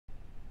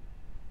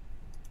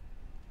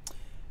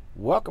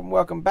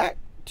Welcome back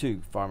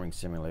to Farming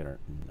Simulator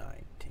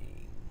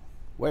 19,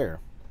 where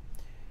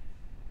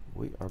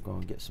we are going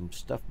to get some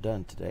stuff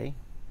done today.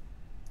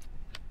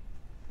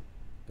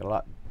 Got a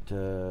lot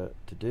to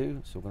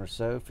do, so we're going to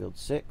sow field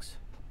 6.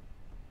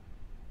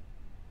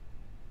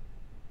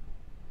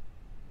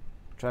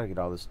 Try to get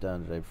all this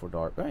done today before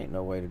dark. There ain't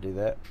no way to do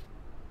that.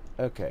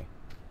 Okay,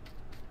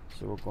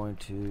 so we're going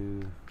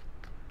to...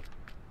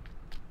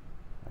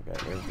 I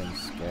got everything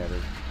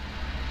scattered.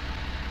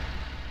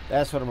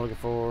 That's what I'm looking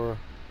for.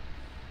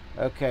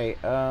 Okay,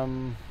 got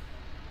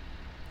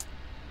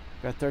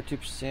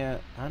 32%.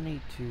 I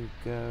need to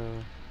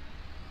go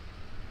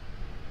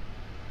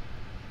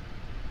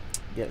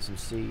get some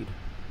seed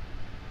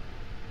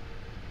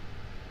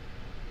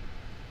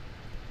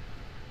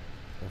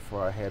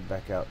before I head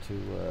back out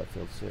to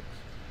field 6.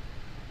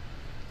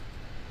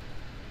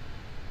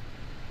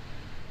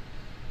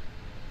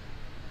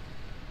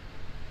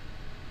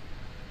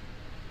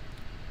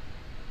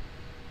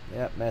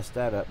 Yep, messed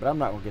that up, but I'm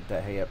not gonna get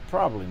that hay up.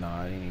 Probably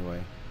not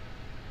anyway.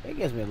 It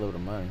gives me a little bit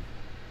of money.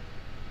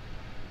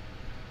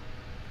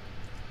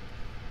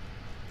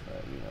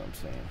 You know what I'm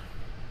saying.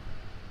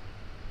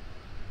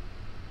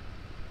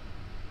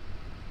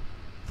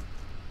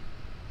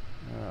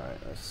 Alright,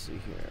 let's see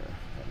here.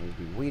 That needs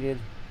to be weeded.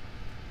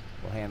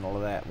 We'll handle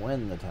that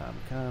when the time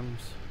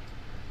comes.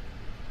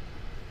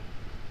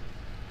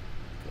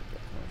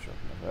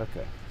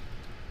 Okay.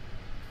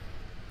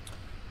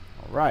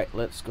 Alright,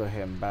 let's go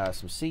ahead and buy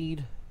some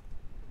seed.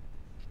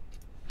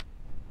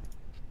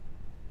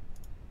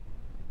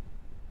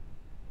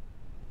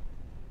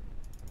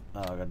 Oh,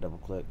 I gotta double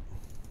click.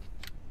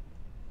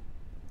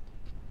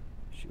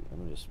 Shoot, let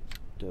me just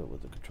do it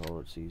with the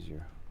controller, it's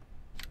easier.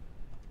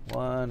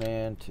 1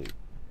 and 2.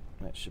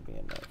 That should be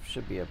enough.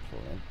 Should be a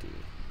plenty.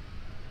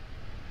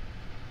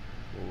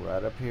 Go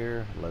right up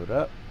here, load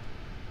up.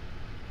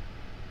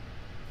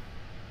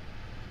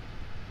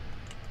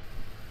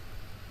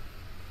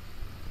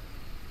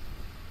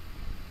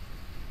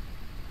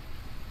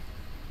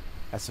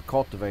 That's a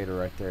cultivator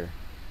right there.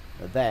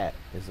 Now that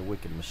is a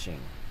wicked machine.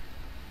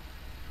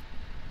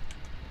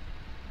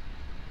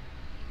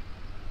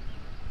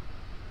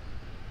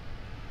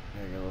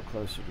 There you go, a little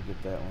closer to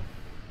get that one.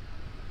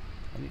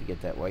 I need to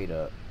get that weight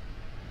up.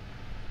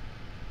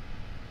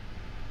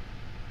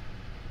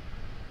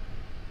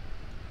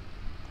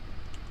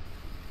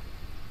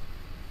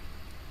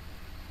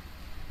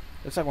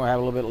 Looks like we're gonna have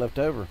a little bit left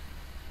over.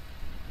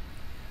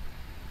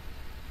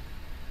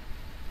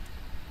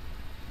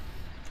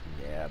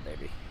 Yeah,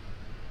 baby.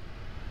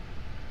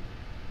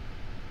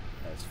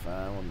 That's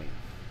fine with me.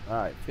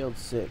 Alright, field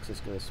 6.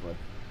 Let's go this way.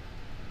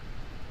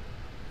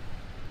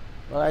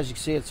 Well, as you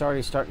can see, it's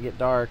already starting to get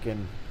dark,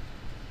 and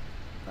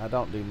I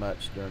don't do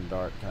much during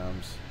dark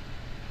times.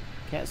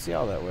 Can't see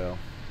all that well.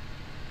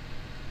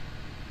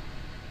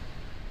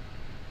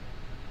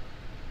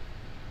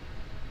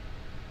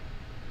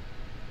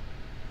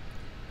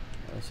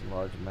 That's a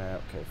large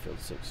map. Okay, field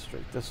 6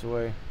 straight this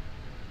way.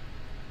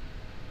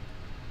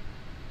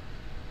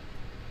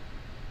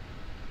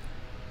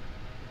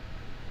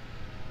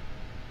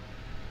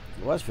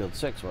 It was field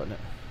 6, wasn't it?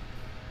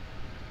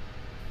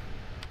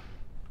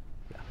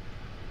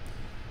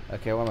 Yeah.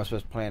 Okay, what am I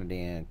supposed to plant it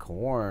in?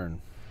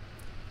 Corn.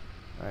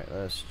 Alright,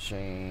 let's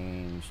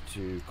change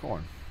to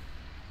corn.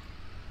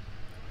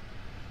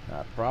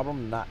 Not a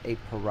problem, not a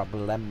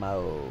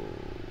problemo.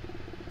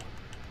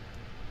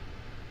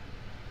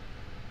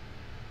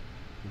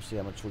 Let's see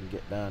how much we can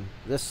get done.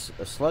 This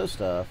slow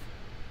stuff,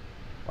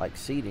 like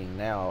seeding,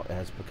 now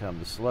has become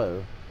the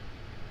slow.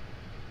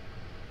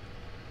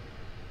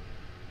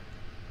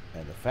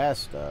 And the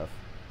fast stuff,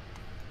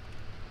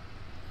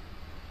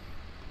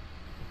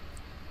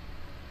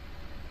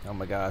 oh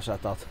my gosh, I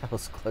thought that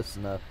was close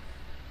enough.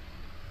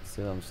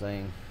 See what I'm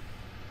saying?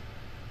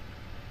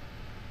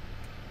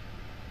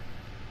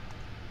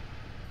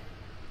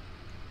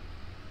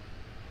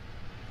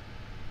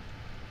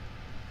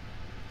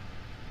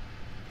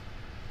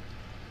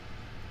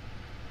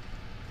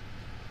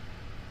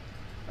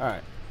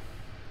 Alright.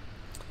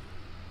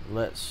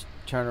 Let's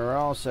turn her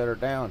on, set her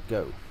down,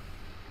 go.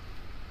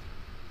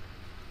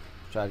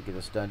 Try to get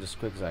this done just as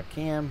quick as I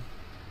can.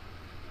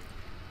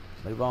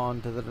 Move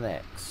on to the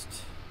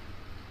next.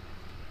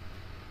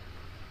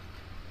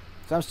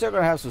 So I'm still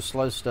going to have some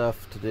slow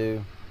stuff to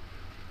do.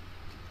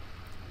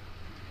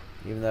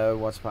 Even though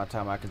once upon a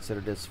time I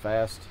considered this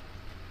fast.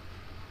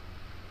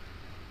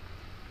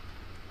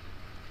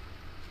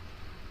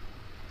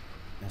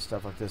 And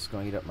stuff like this is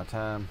going to eat up my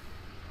time.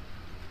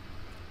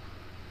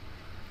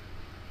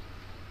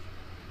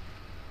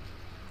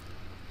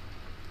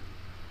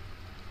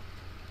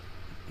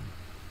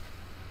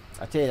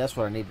 I tell you, that's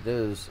what I need to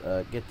do is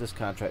get this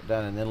contract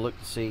done and then look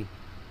to see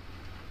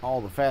all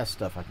the fast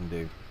stuff I can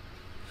do.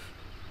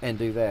 And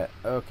do that.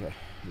 Okay,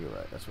 you're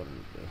right. That's what I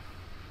need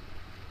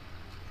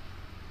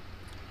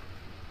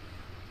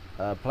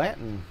to do.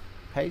 Planting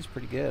pays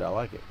pretty good. I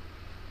like it.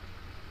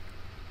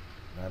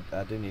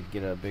 I do need to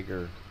get a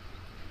bigger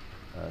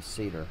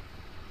seeder.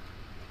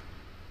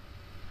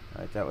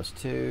 Alright, that was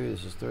 2.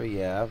 This is 3.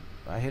 Yeah,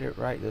 I hit it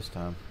right this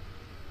time.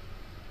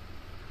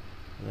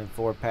 And then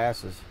 4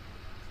 passes.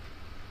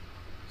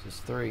 This is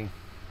 3.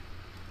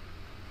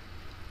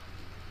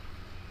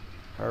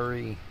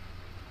 Hurry.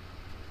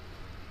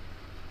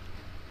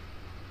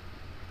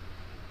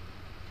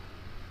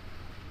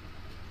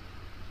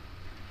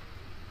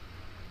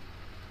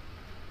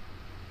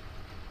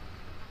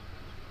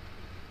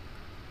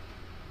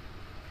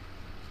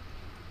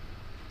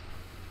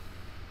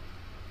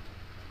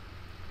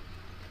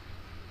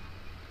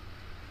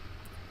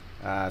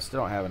 I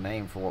still don't have a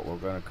name for what we're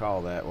going to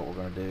call that, what we're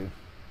going to do.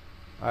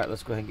 Alright,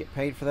 let's go ahead and get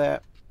paid for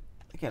that.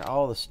 Look at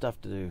all the stuff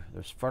to do.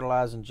 There's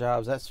fertilizing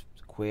jobs. That's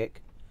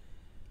quick.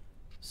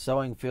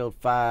 Sowing field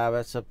 5.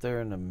 That's up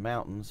there in the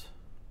mountains.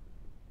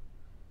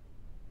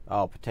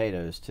 Oh,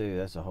 potatoes too.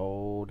 That's a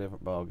whole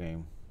different ball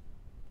game.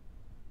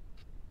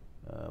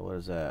 What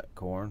is that?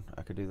 Corn.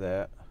 I could do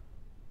that.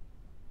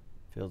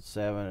 Field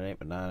 7 and 8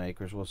 but 9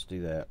 acres. Let's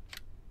do that.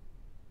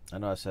 I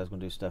know I said I was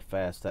going to do stuff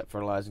fast. That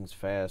fertilizing's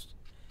fast.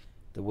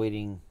 The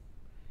weeding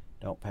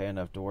don't pay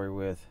enough to worry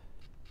with.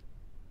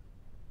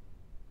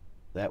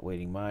 That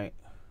weeding might.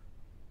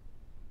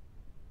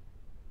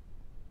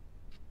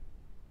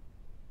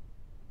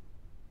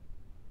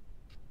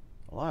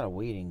 A lot of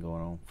weeding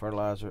going on.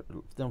 Fertilizer,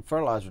 them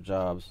fertilizer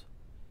jobs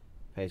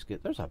pays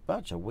good. There's a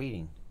bunch of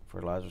weeding.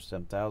 Fertilizer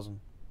 7,000.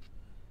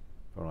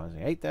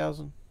 Fertilizing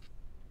 8,000.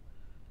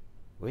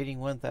 Weeding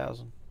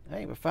 1,000.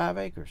 Ain't but 5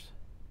 acres.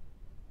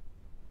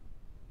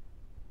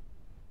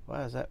 Why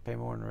does that pay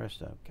more than the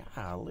rest of them?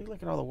 Golly,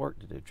 look at all the work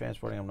to do.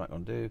 Transporting I'm not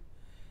going to do.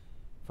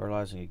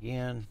 Fertilizing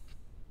again.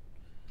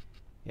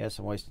 Yes,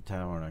 I'm wasting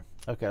time, aren't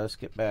I? Okay, let's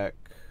get back.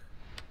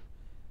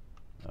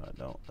 No, I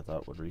don't. I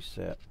thought it would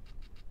reset.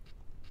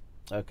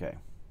 Okay.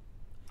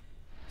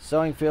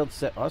 Sowing field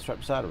set. Oh, that's right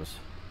beside of us.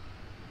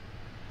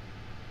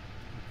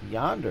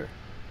 Yonder.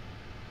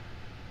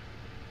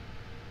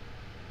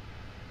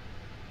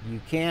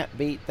 You can't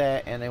beat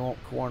that, and they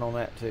want corn on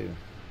that too.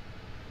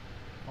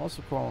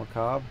 Also corn on the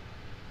cob.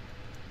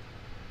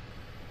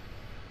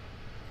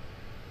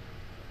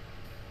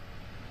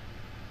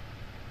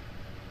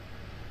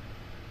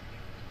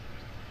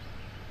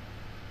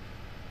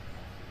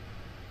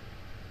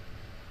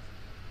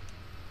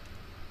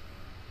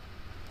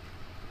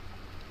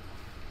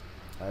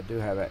 I do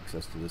have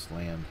access to this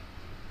land.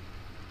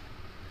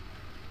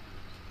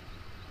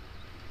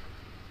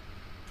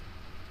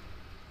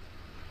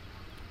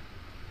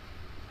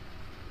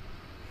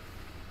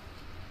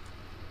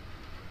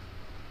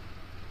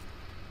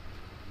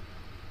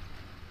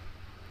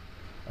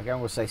 Okay, I'm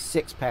going to say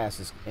 6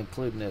 passes,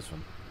 including this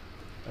one.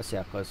 Let's see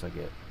how close I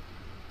get.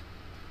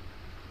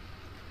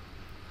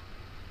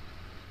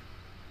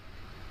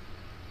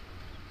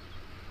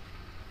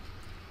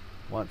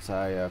 Once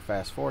I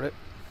fast forward it.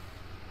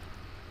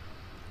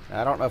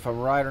 Now, I don't know if I'm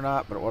right or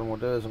not, but what I'm going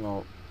to do is I'm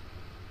going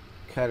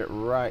to cut it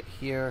right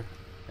here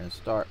and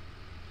start.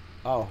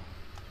 Oh,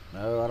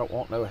 no, I don't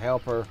want no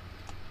helper.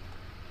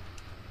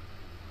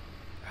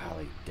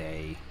 Golly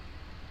day.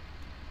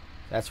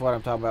 That's what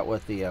I'm talking about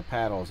with the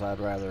paddles.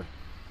 I'd rather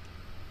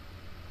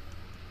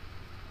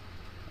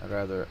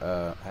have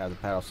the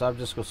paddles. So I'm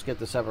just going to skip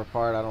this upper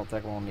part. I don't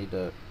think I'm going to need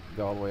to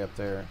go all the way up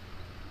there.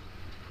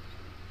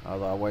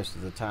 Although I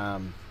wasted the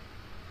time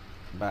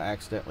by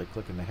accidentally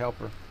clicking the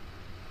helper.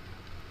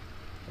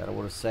 That I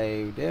would have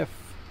saved if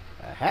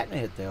I hadn't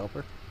hit the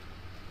helper.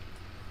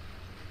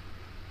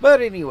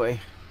 But anyway,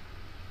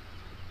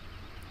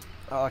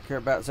 all I care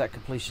about is that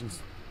completion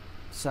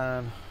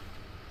sign.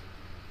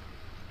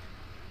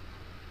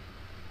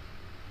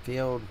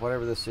 Field,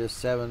 whatever this is,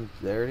 7.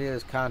 There it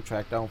is.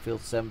 Contract on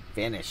field 7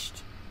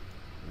 finished.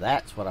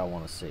 That's what I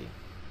want to see.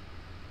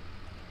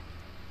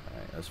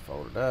 Alright, let's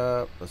fold it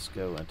up. Let's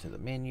go into the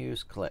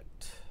menus.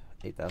 Collect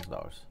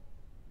 $8,000.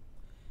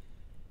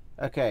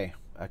 Okay,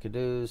 I could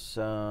do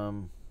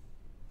some.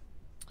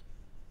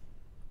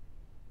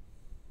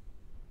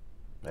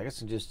 I guess I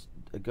can just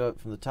go up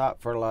from the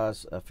top,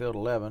 fertilize field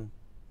 11.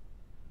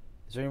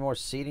 Is there any more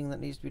seeding that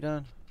needs to be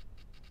done?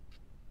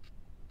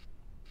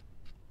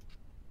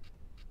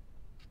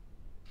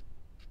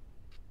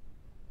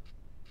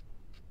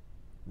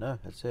 No,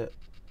 that's it.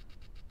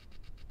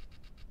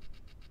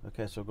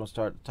 Okay, so we're going to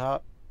start at the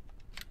top.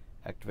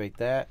 Activate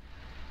that.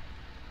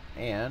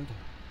 And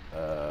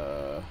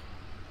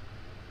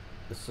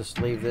let's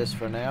just leave this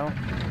for now.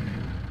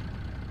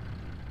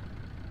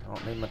 I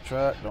don't need my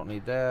truck. Don't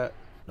need that.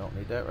 Don't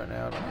need that right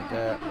now. Don't need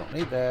that. Don't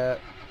need that.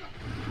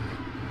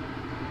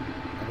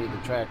 I need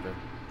the tractor.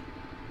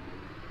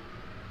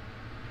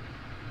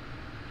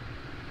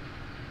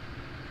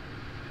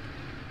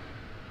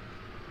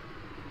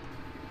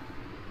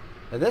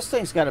 Now this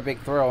thing's got a big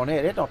throw on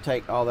it. It don't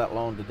take all that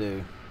long to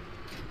do.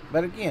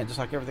 But again, just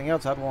like everything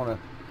else, I'd want to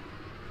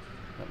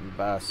let me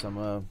buy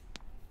some.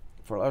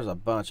 There's a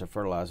bunch of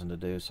fertilizing to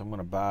do, so I'm going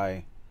to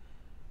buy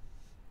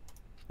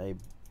a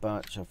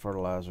bunch of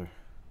fertilizer.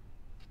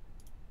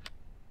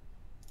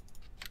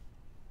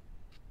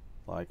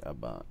 Like a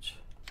bunch.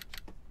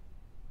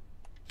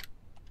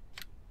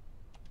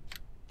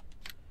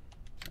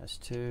 That's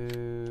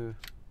 2,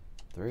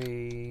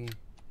 3,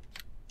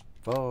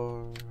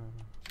 4,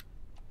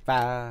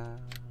 5,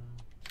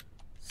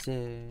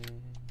 6,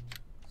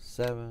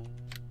 7,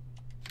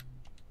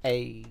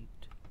 8.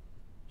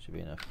 Should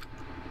be enough.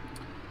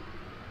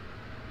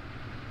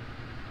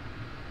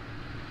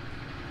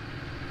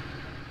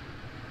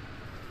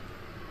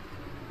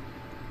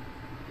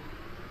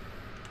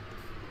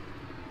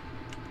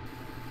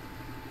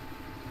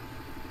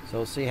 So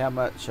we'll see how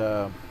much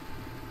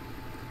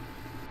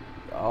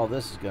all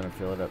this is going to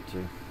fill it up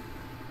to.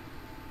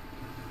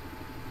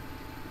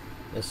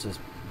 This is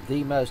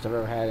the most I've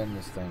ever had in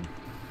this thing.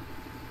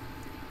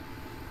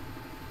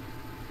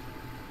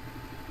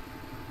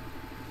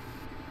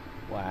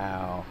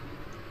 Wow.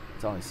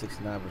 It's only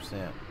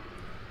 69%.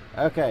 Okay.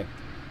 I'm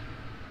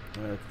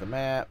going to look at the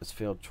map. It's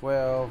field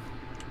 12.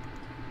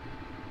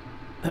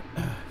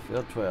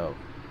 Field 12.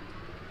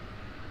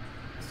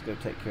 Let's go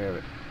take care of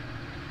it.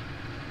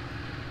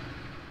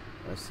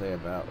 Let's say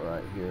about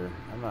right here.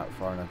 I'm not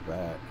far enough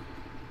back.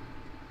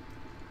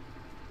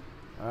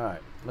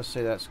 Alright. Let's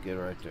say that's good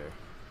right there.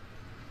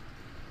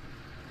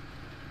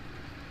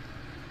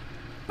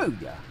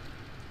 Booyah!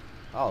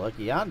 Oh, look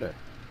yonder.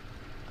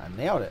 I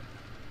nailed it.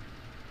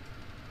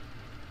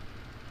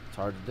 It's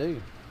hard to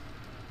do.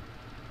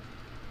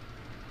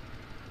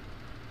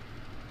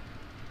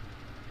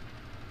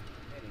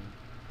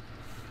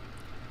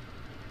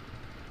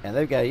 And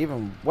they've got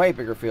even way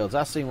bigger fields.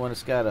 I've seen one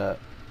that's got a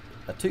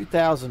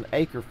 2,000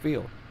 acre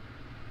field.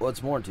 Well,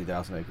 it's more than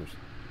 2,000 acres.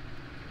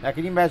 Now,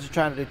 can you imagine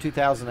trying to do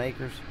 2,000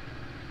 acres?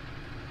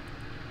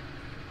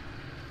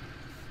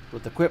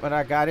 With the equipment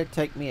I got, it'd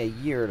take me a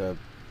year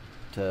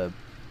to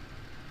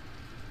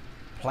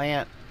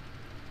plant,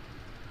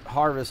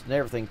 harvest, and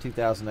everything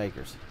 2,000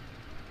 acres.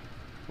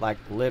 Like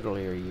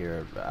literally a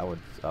year, I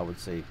would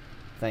say,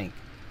 think.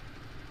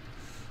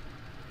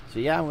 So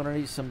yeah, I'm gonna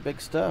need some big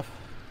stuff.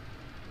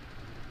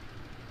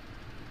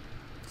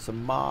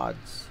 Some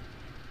mods.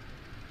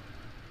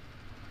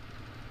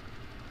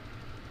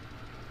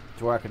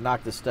 To where I can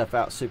knock this stuff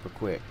out super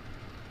quick.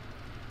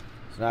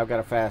 So now I've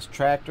got a fast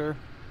tractor.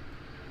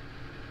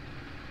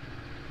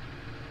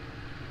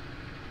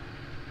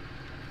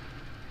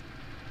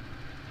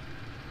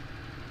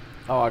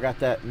 Oh, I got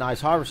that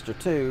nice harvester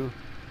too.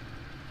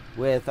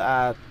 With,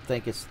 I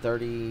think it's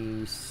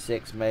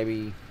 36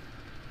 maybe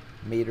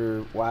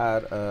meter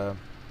wide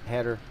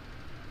header.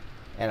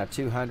 And a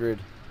 200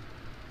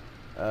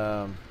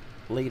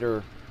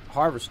 liter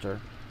harvester.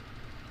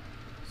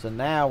 So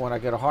now when I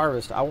go to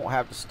harvest, I won't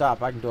have to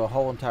stop. I can do a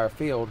whole entire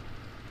field.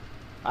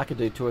 I can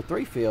do 2 or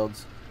 3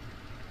 fields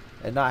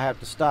and not have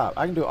to stop.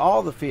 I can do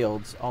all the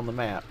fields on the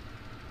map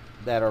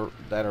that are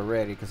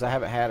ready, because I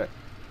haven't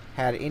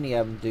had any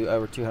of them do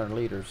over 200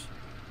 liters.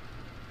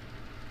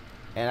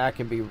 And I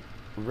can be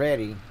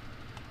ready.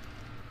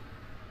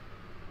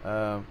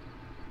 I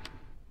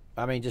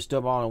mean, just do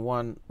them all in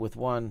one with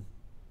one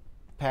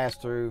pass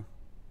through.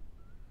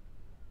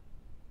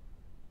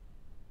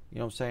 You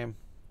know what I'm saying?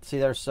 See,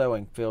 they're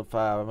sowing field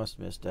 5. I must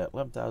have missed that.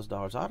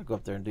 $11,000. I ought to go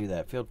up there and do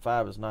that. Field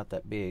 5 is not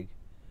that big.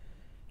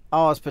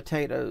 Oh, it's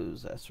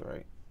potatoes. That's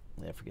right.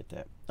 Yeah, forget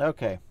that.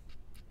 Okay.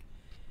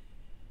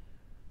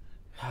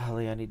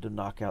 Golly, I need to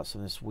knock out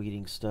some of this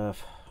weeding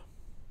stuff.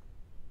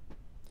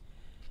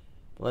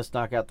 But let's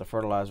knock out the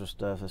fertilizer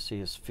stuff. Let's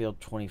see, it's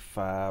field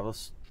 25.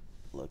 Let's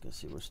look and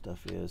see where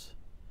stuff is.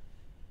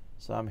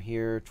 So I'm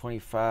here.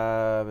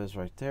 25 is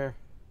right there.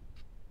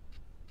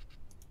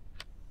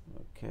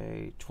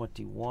 Okay,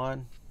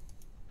 21.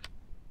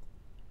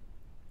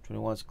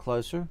 21's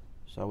closer,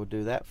 so I would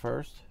do that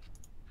first.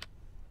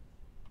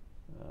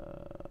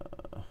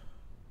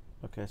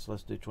 Okay, so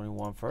let's do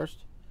 21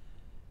 first.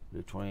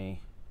 Do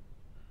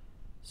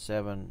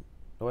 27.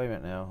 Oh, wait a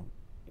minute now.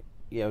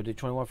 Yeah, we'll do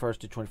 21 first,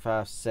 do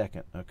 25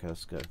 second. Okay,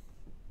 that's good.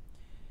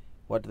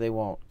 What do they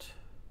want?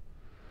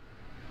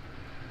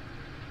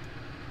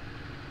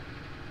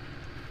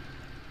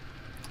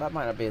 That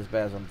might not be as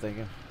bad as I'm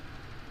thinking.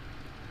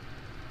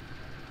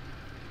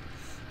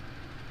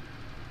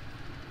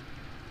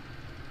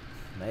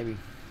 Maybe.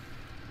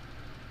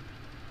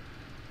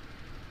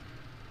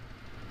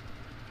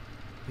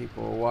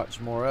 People will watch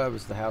more of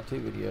is the how-to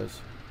videos.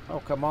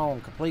 Oh, come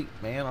on, complete,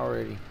 man,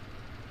 already.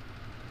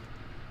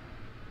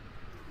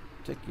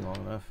 Took you long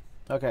enough.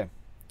 Okay.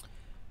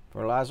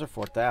 Fertilizer,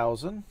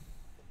 4,000.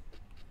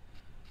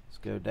 Let's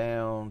go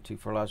down to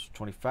fertilizer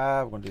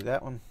 25. We're going to do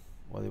that one.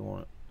 What do they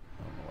want it?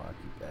 I don't know why I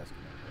keep asking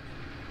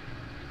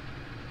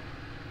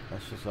that.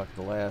 That's just like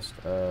the last,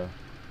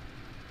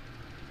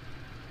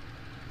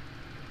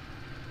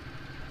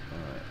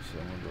 Alright, so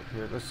I'm going to go up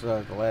here. This is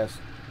the last.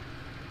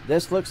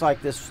 This looks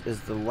like this is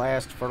the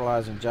last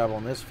fertilizing job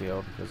on this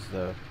field, because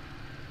the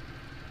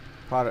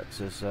products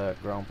is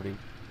grown pretty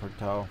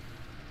tall.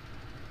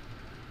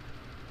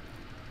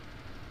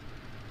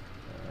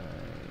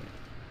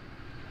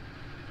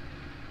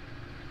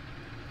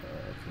 I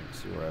can't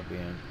see where I've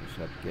been. Just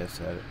have to guess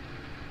at it.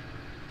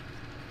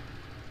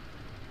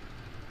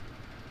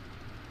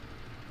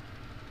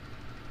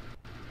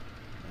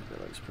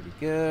 That looks pretty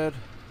good.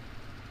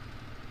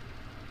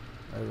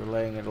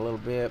 overlaying it a little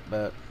bit,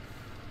 but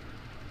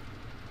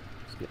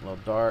it's getting a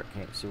little dark.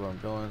 Can't see what I'm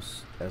doing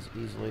as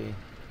easily.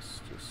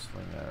 Let's just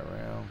sling that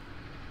around.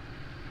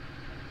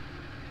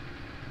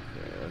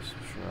 Okay, let's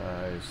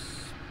try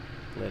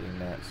splitting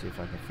that, see if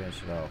I can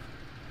finish it off.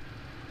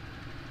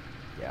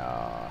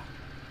 Yeah.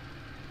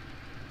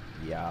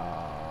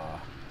 Yeah.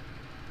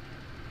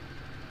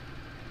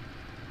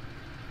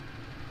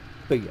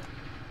 Booyah.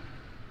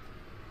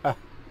 Ah.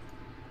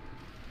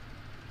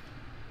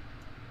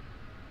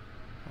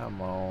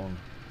 Come on.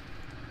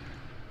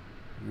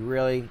 You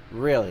really?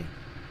 Really?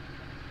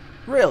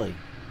 Really?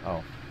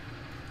 Oh.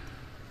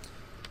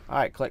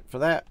 Alright, click for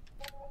that.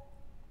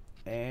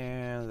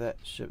 And that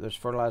should, there's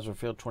fertilizer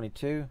field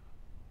 22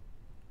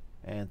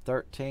 and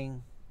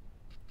 13.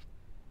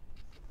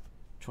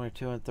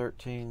 22 and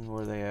 13,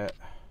 where are they at?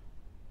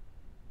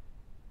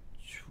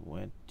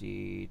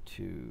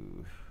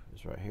 22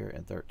 is right here,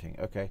 and 13.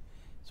 Okay,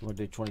 so we'll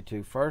do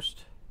 22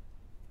 first.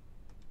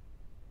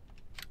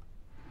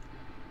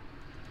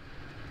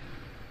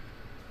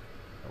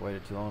 I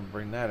waited too long to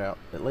bring that out.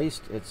 At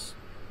least it's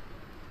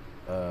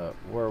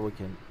where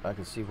I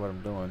can see what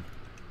I'm doing.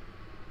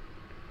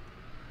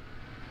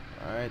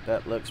 Alright,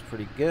 that looks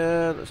pretty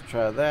good. Let's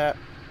try that.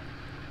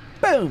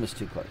 Boom! It's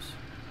too close.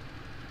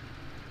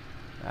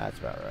 That's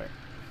about right.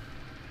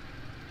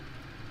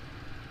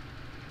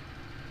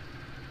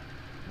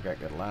 Got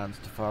good lines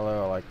to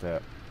follow. I like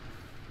that.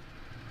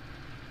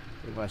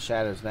 Look at my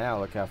shadows now.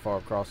 Look how far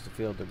across the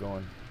field they're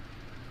going.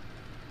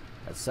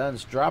 That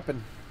sun's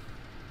dropping.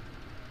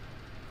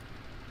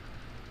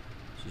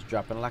 She's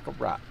dropping like a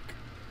rock.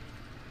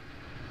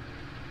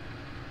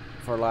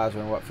 Fertilizer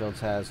in what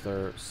fields has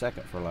their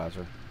second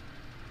fertilizer.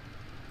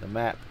 The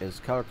map is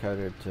color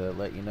coded to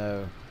let you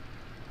know,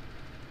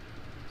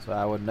 so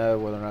I would know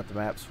whether or not the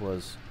maps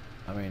was,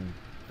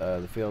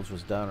 the fields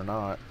was done or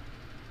not.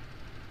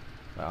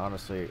 But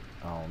honestly,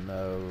 I don't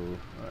know.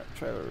 Alright,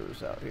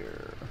 trailers out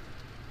here.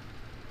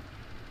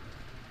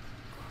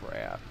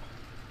 Crap.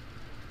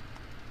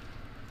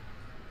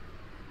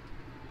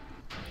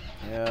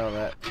 Yeah,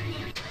 that.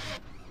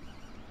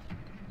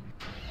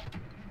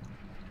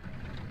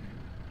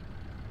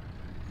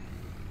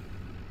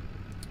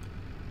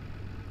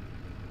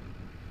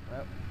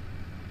 Well,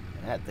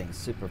 and that thing's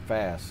super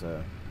fast,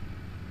 so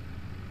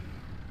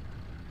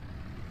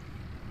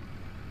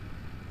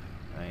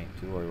I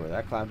ain't too worried with it.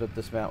 I climbed up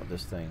this mountain with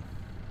this thing.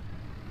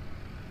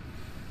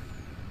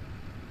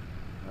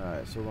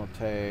 Alright, so we're going to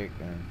take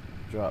and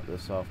drop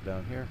this off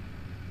down here.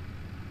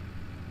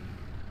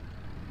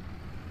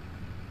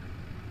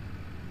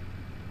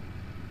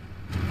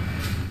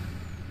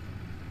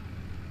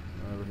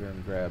 Over here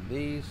and grab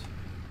these.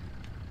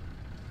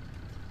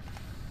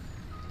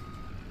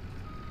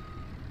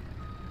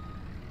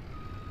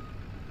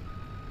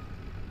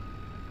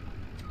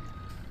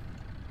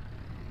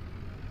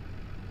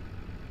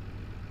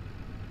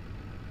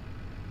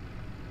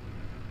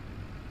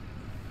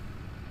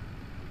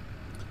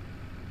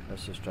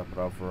 Let's just drop it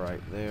off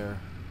right there.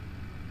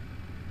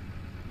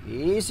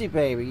 Easy,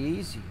 baby,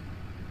 easy.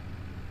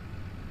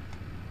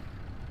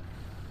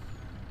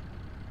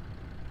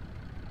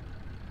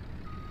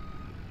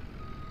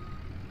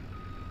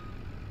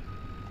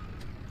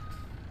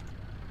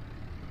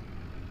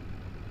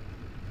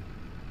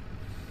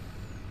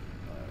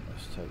 Alright,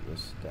 let's take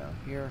this down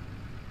here.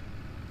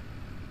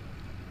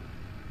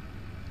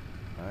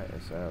 Alright,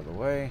 it's out of the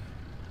way.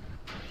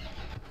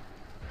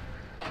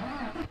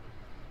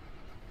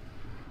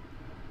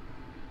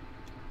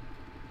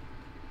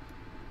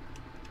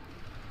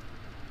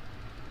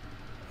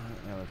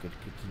 Now we could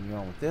continue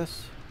on with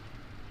this.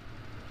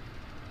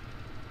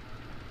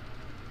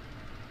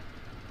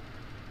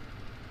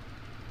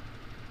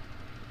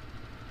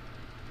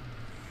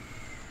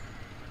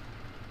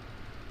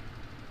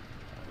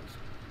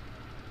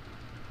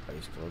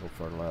 Waste a little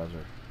fertilizer.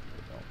 It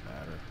don't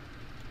matter.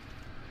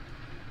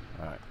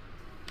 Alright.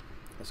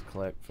 Let's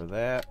collect for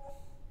that.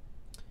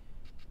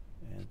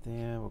 And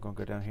then we're going to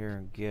go down here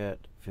and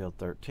get field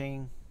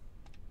 13.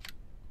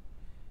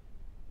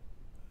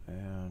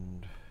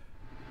 And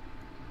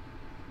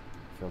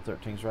field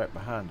 13 is right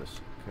behind us.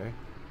 Okay.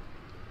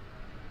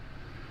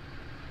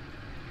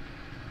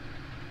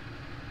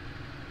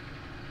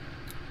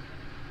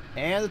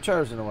 And the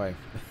trailer's in the way.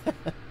 Nah,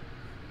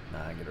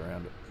 I can get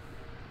around it.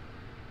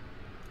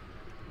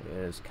 It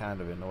is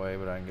kind of in the way,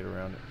 but I can get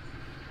around it.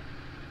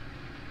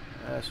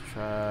 Let's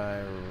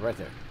try right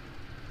there.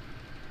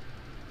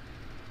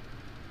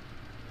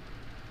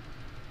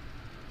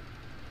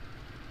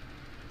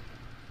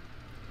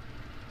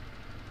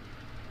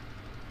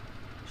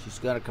 She's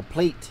gonna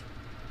complete.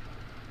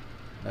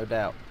 No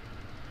doubt.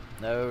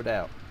 No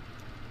doubt.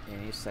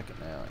 Any second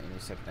now. Any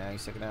second now. Any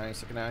second now. Any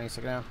second now. Any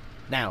second now.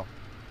 Now.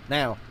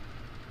 Now.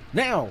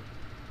 Now.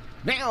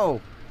 Now.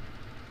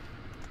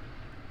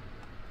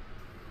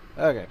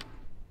 Okay.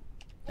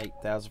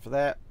 8,000 for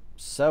that.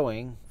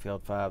 Sowing.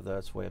 Field 5, though.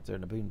 It's way up there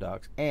in the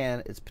boondocks.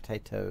 And it's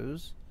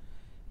potatoes,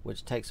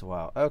 which takes a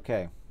while.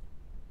 Okay.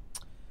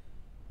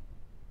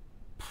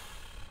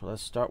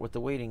 Let's start with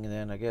the weeding, and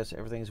then I guess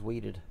everything's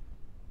weeded.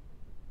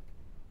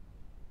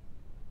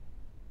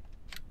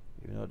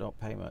 don't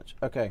pay much.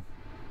 Okay.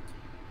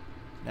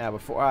 Now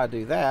before I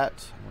do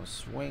that, I'm going to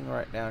swing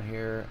right down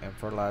here and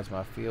fertilize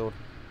my field.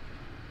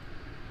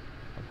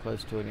 I'm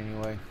close to it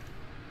anyway.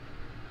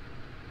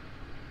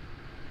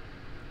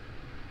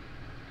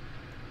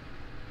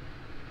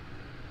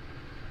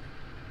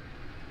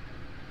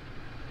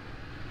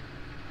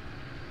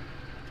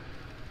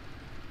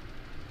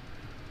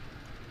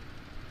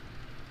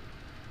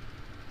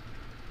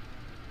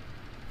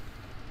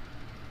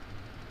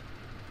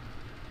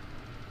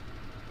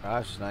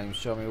 Gosh, it's not even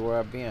showing me where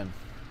I've been.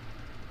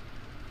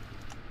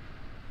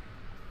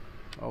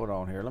 Hold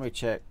on here. Let me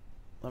check.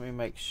 Let me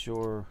make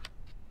sure.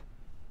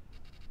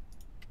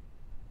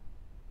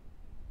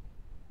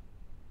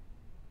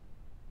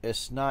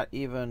 It's not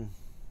even.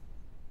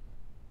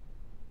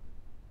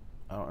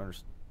 I don't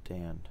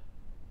understand.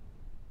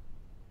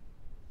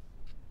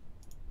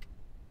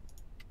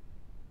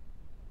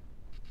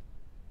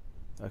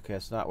 Okay,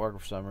 it's not working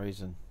for some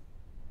reason.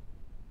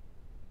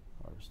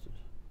 Harvested.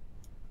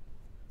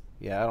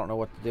 Yeah, I don't know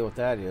what the deal with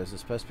that is.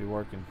 It's supposed to be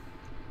working.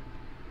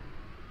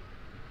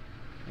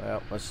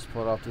 Well, let's just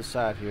put it off to the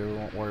side here. We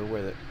won't worry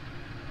with it.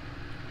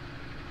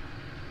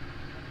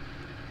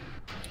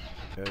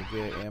 Go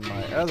get in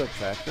my other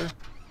tractor.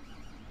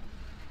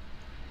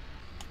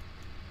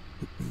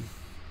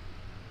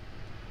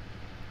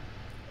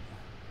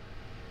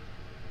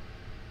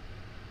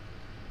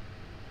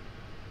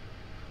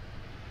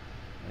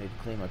 I need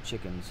to clean my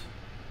chickens.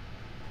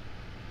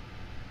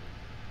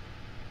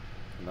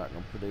 They're not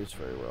going to produce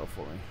very well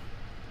for me.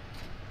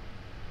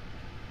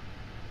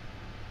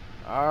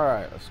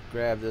 Alright, let's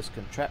grab this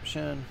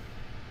contraption.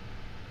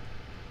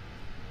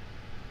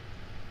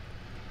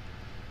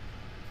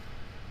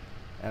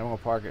 And I'm going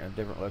to park it in a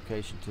different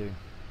location too.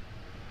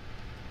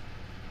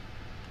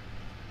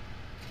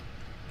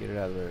 Get it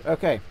out of there.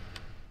 Okay.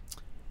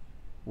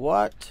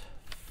 What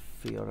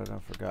field? I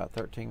don't forgot.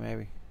 13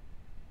 maybe?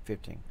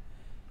 15.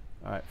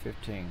 Alright,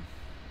 15.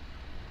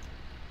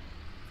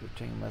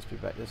 15 must be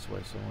back this way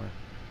somewhere.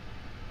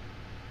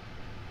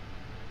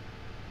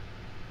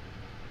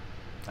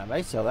 I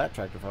may sell that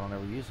tractor if I don't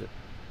ever use it.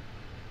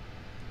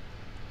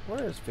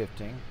 Where is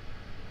 15?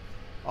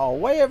 Oh,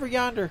 way over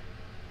yonder.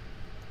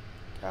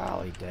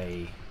 Golly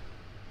day.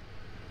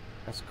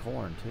 That's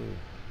corn too.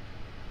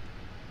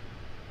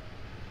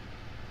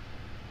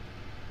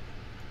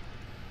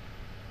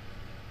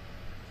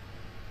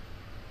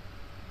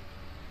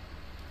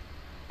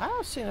 I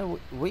don't see no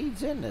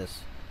weeds in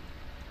this.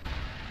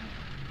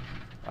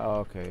 Oh,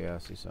 okay, yeah, I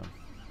see some.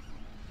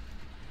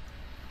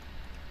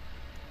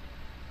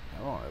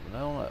 Come on, open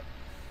that one up.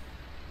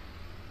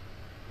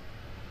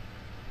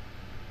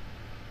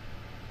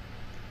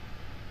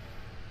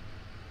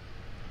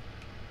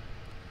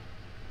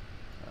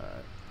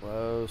 Alright,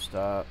 whoa,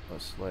 stop.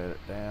 Let's let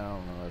it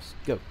down and let's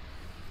go.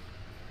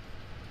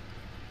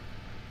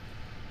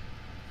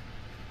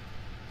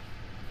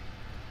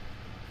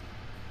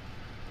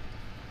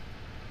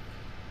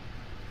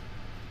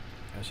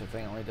 Gosh, that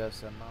thing only does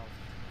 7 miles.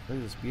 Look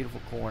at this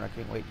beautiful corn. I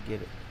can't wait to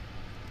get it.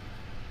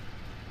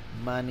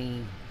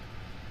 Money.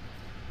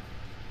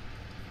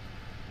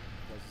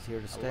 It's here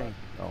to stay.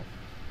 Oh.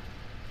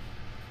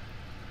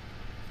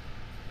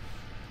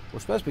 We're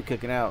supposed to be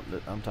cooking out.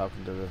 I'm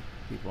talking to the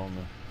people on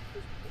the...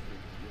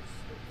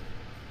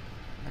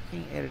 I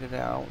can't edit it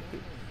out.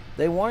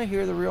 They want to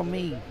hear the real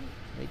me.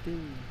 They do.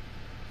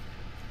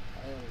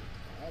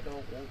 I don't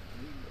want to.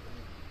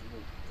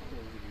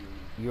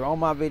 You're on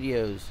my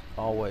videos,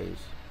 always.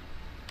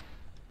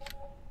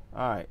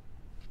 Alright.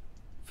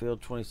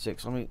 Field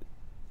 26. Let me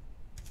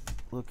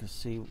look and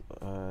see.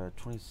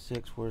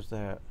 26, where's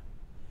that?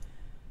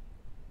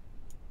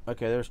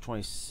 Okay, there's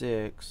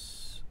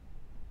 26.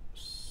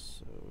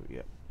 So,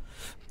 yeah.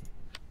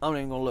 I'm not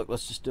even going to look.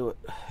 Let's just do it.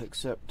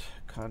 Accept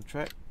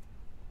contract.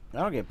 I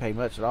don't get paid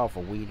much at all for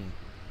weeding.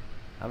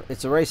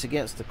 It's a race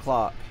against the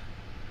clock.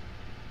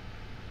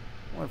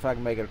 I wonder if I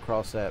can make it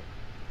across that.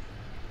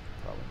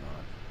 Probably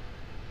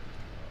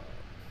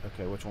not.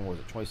 Okay, which one was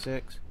it?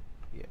 26?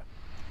 Yeah.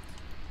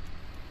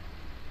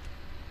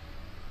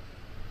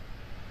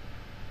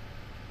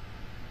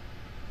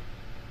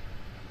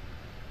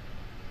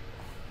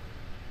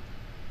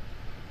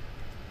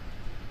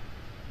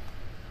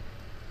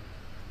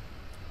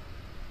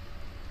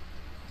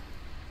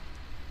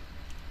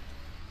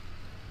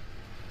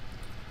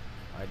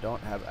 I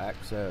don't have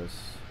access.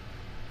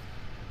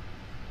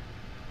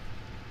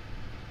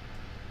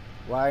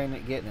 Why ain't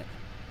it getting it?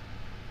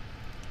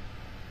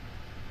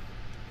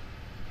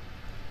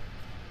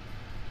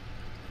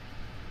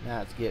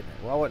 Now it's getting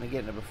it. Why wasn't it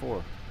getting it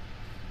before?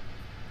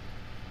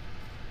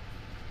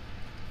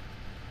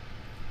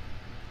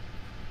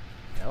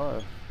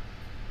 Hello.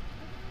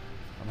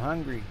 I'm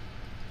hungry.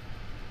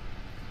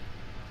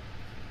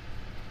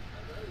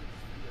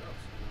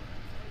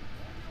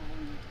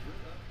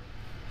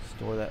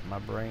 Store that in my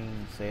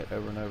brain. Say it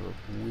over and over.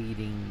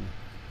 Weeding.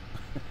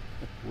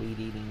 Weed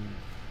eating.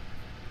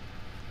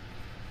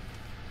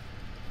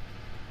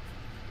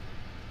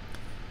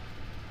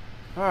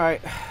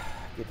 Alright.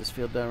 Get this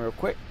field done real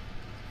quick.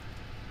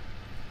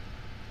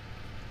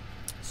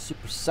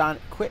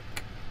 supersonic quick.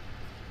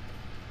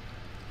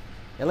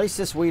 At least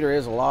this weeder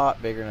is a lot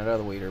bigger than that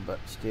other weeder, but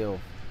still.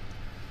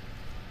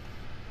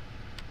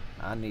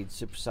 I need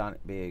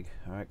supersonic big.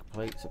 Alright,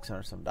 complete.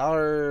 $600 some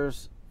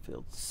dollars.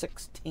 Field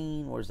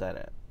 16. Where's that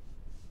at?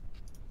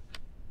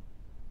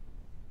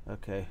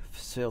 Okay,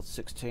 field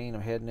 16.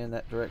 I'm heading in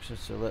that direction,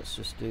 so let's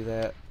just do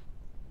that.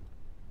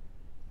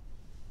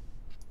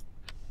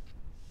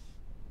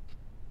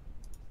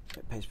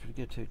 It pays pretty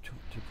good too.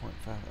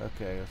 2.5.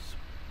 Okay, let's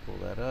pull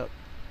that up.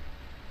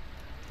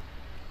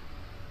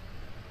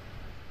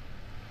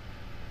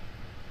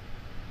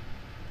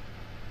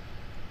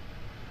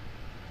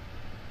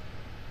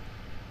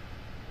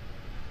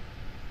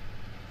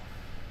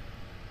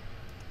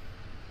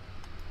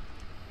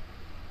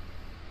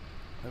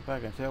 Hope I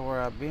can tell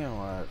where I've been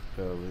while I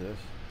go over this.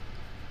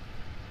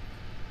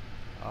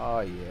 Oh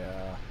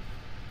yeah.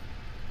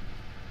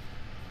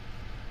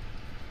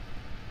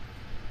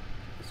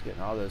 Just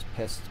getting all those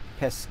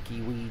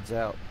pesky weeds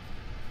out.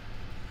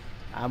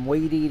 I'm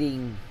weed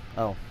eating.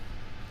 Oh.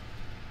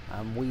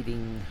 I'm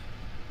weeding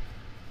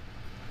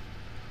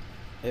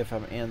if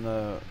I'm in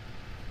the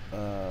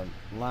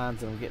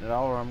lines and I'm getting it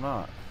all or I'm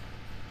not.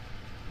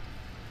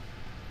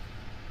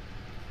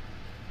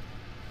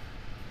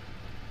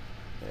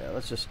 Yeah,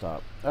 let's just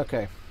stop.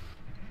 Okay.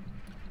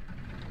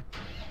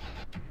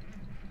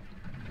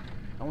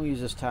 I'm going to use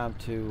this time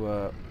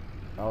to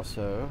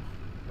also,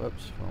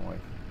 whoops, wrong way,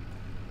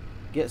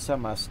 get some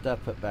of my stuff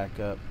put back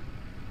up.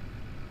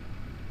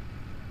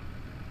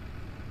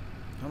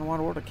 I don't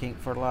want to can't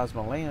fertilize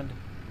my land.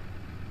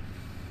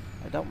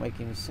 That don't make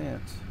any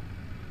sense.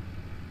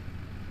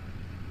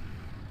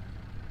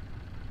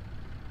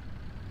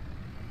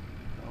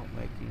 Don't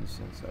make any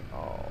sense at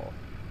all.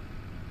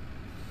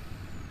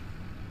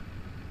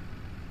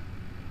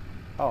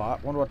 Oh, I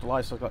wonder what the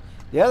lights look like.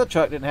 The other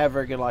truck didn't have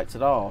very good lights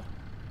at all.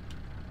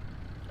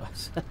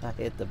 I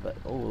hit the button.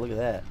 Oh, look at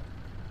that.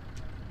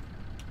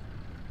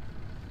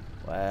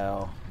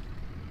 Wow.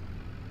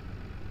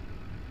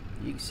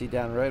 You can see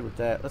down the road with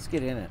that. Let's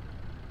get in it.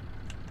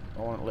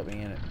 I want to let me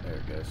in it. There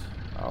it goes.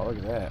 Oh, look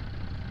at that.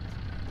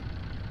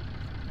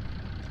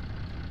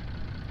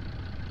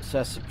 So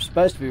that's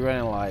supposed to be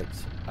running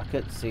lights. I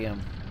couldn't see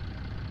them.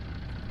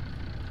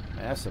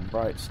 Man, that's some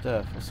bright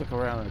stuff. Let's look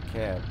around in the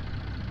cab.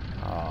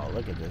 Oh,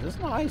 look at this. It's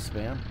nice,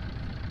 man.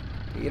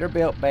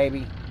 Peterbilt,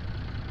 baby.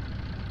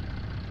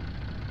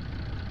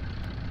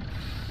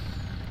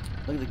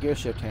 Look at the gear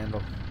shift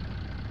handle.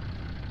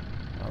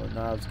 Oh, the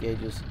knobs,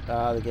 gauges.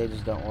 Ah, the gauges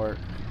don't work.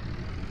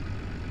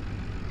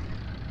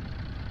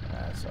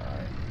 That's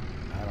alright.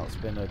 I don't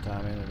spend no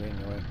time in it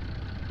anyway.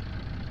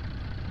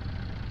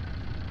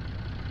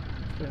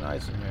 It's pretty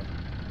nice in here.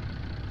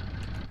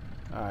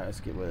 Alright, let's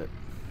get with it.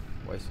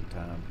 Wasting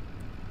time.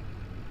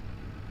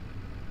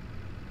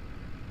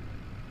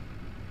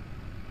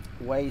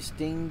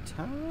 Wasting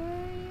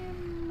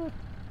time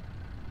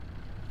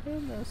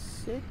in the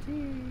city.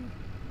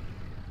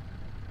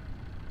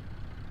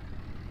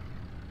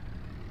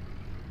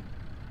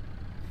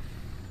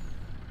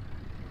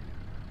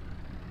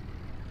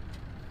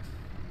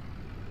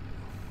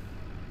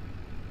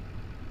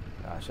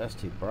 Gosh, that's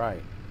too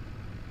bright.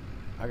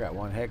 I got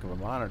one heck of a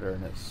monitor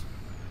and it's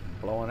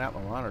blowing out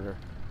my monitor.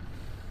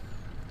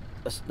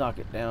 Let's knock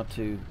it down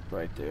to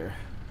right there.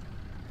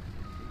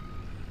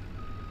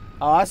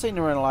 Oh, I seen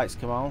the running lights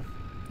come on.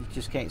 You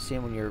just can't see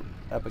them when you're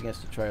up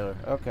against the trailer.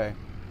 Okay.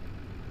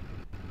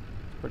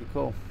 Pretty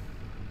cool.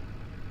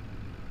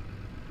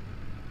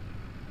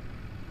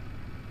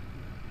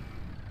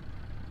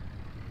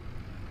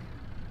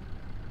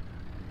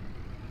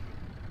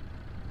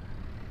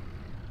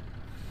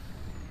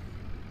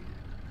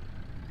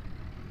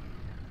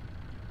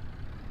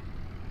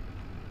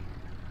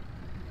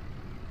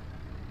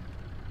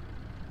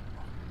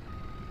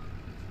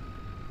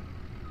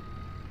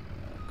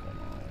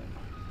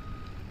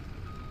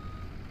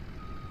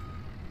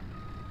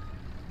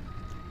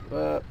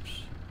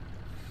 Whoops.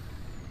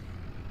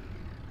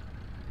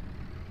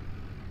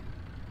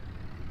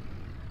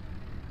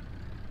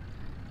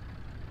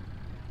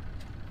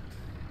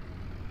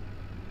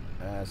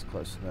 That's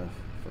close enough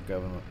for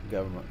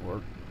government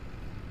work.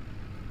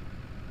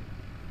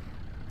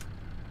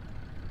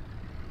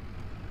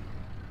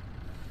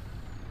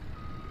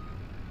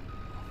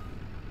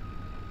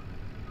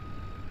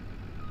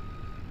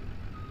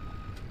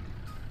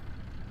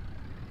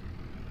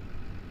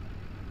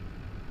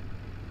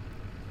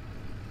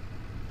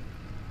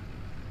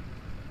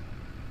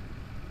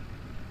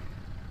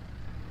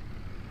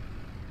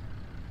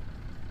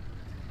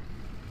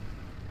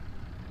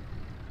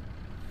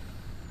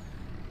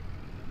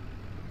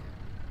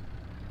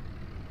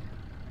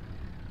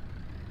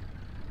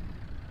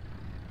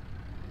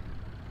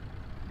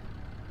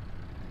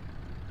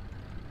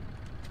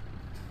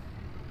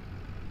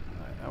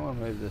 I'm going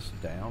to move this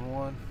down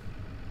one.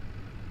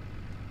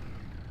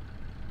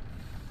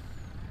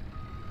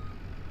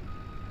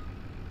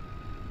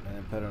 And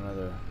then put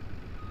another.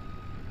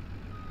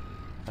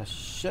 I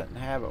shouldn't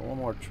have it one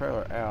more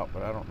trailer out,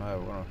 but I don't know.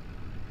 We're going to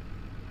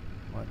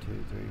 1,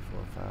 2, 3,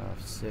 4,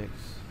 5, 6.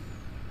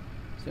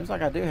 Seems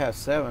like I do have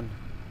 7.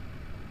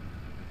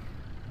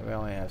 Maybe I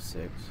only have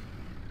 6.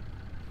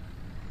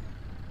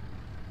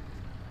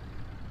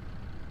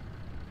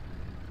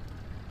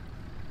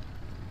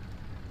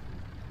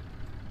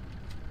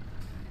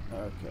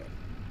 Okay.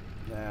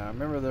 Now, I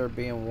remember there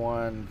being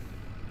one.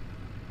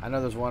 I know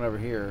there's one over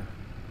here.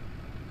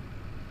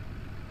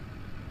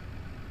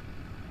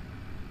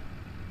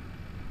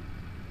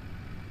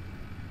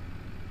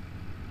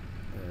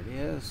 There it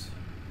is.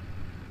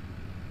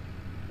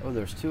 Oh,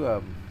 there's 2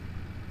 of them.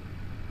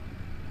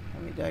 How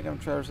many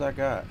daggum trailers I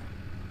got?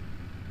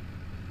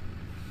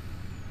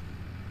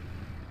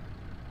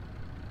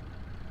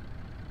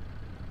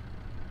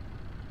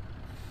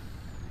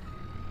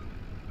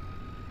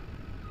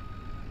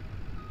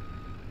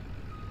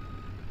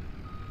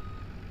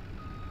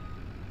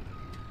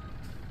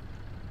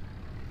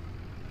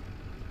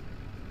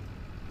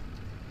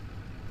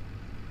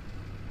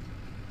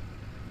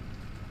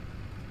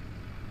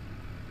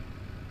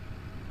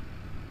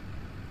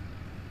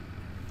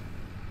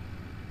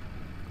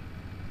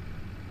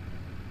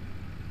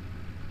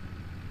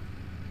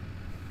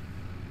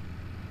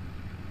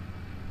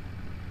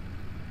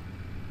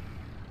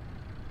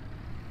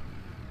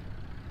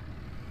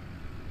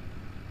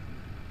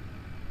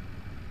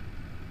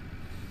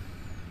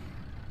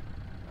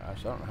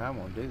 Gosh, I don't know how I'm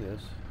going to do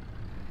this.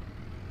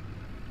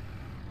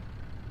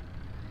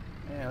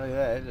 Man, look at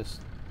that. It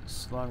just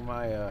slung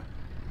my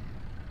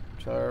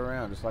trailer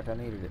around just like I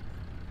needed it.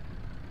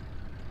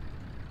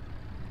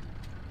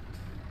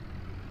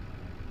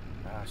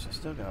 Gosh, I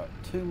still got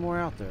 2 more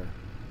out there.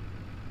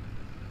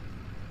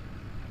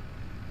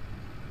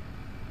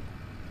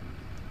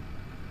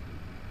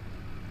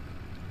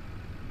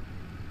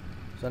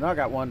 So now I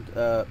got one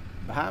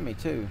behind me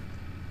too.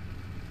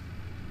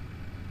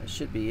 That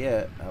should be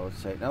it, I would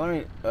say. Now let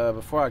me,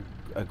 before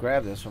I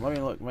grab this one, let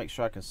me look, make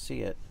sure I can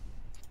see it.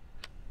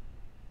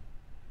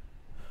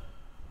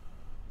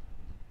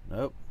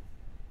 Nope.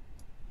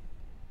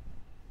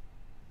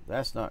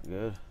 That's not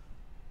good.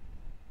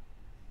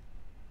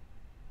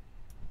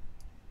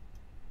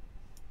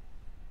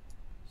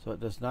 So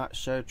it does not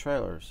show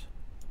trailers.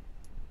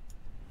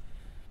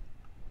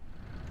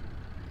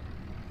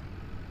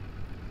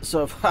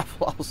 So if I've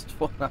lost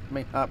one, I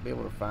may not be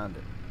able to find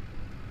it.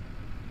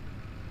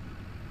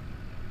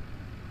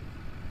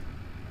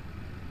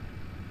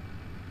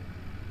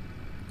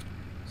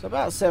 So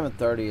about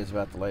 7:30 is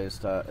about the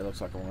latest. It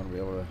looks like I'm going to be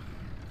able to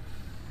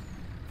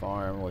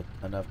farm with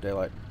enough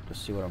daylight to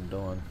see what I'm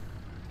doing.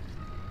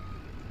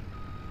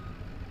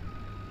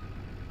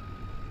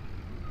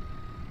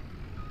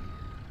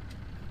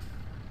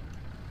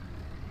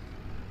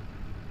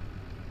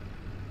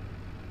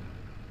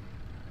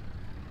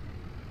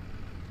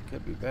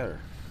 Could be better.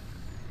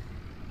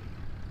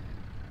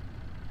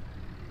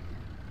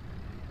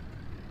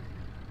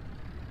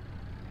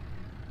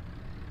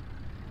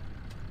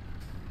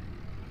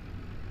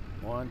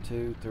 One,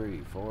 2, 3,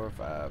 4,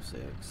 5,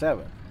 6,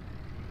 7.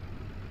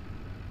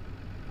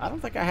 I don't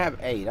think I have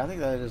 8. I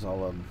think that is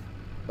all of them.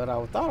 But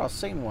I thought I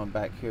seen one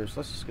back here, so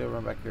let's just go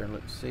run back here and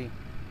look to see.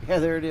 Yeah,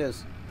 there it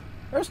is.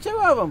 There's 2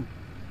 of them.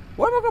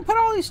 Where am I going to put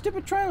all these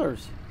stupid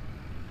trailers?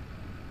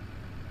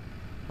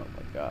 Oh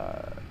my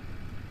God.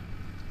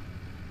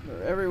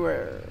 They're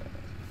everywhere.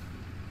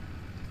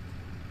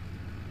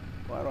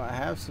 Why do I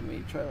have so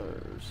many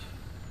trailers?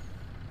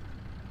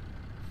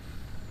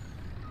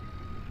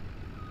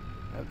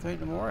 I have 3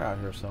 more out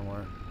here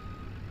somewhere.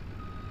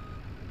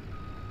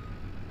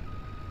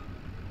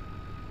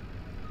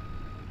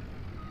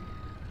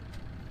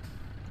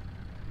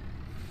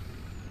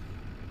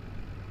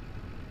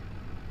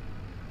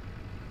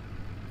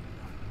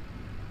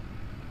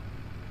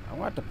 I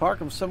want to park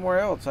them somewhere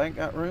else. I ain't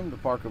got room to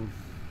park them.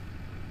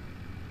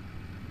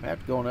 I have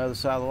to go on the other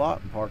side of the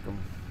lot and park them.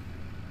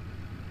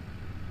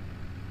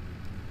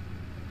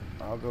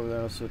 I'll go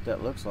there and see what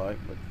that looks like,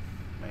 but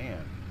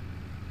man,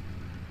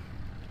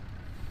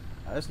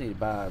 I just need to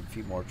buy a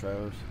few more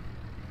trailers.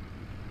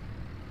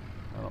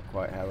 I don't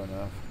quite have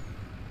enough.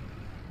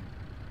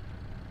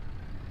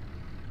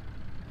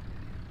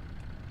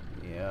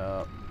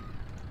 Yep.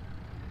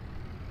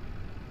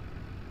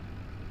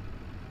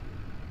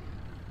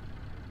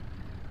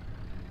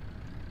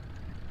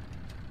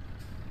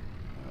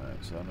 Alright,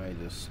 so I may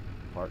just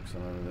park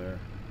some over there.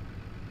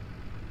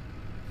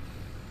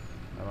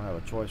 I don't have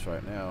a choice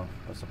right now.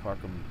 Unless I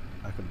park them,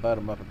 I can butt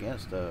them up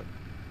against the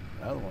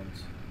other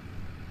ones.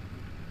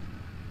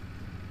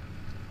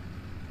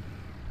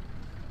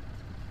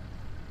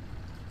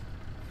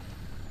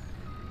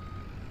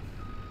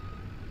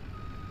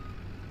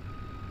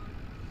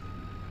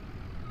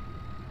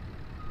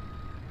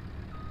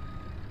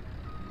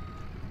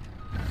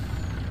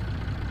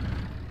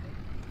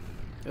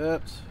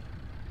 Oops.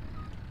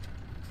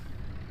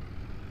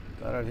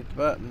 Thought I'd hit the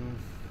button.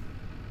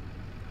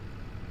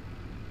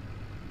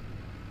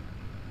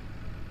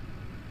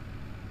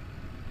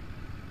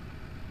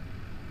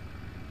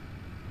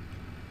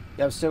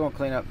 Yeah, I'm still gonna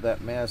clean up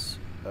that mess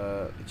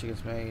the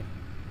chickens made.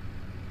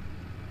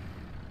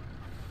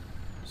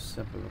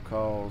 Simply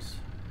because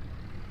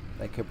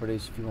They could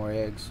produce a few more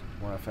eggs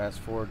when I fast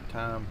forward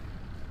time.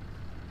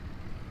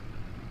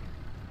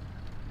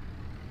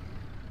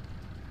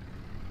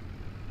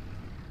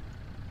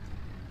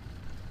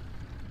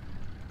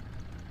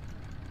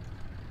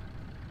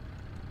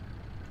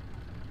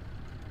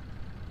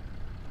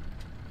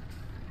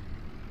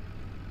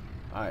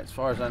 Alright, as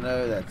far as I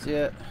know, that's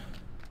it.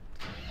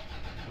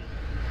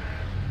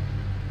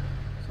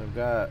 So I've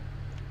got...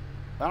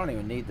 I don't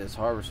even need this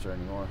harvester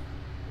anymore.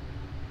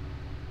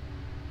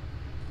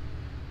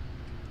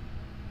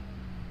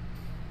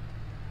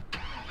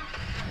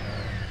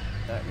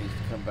 That needs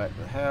to come back to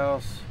the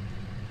house.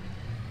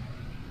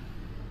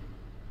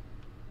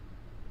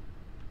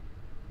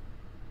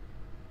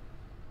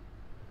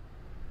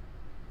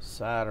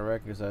 Side, I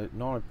reckon, because I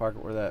normally park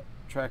it where that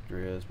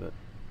tractor is, but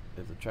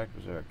if the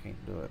tractor's there, I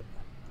can't do it.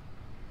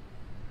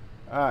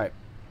 Alright,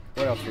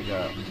 what else we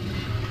got?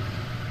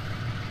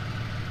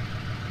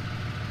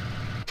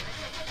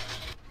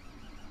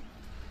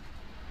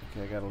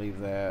 Okay, I gotta leave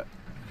that.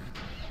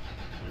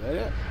 Is that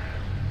it?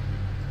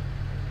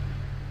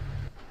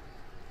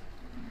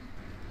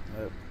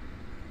 Nope.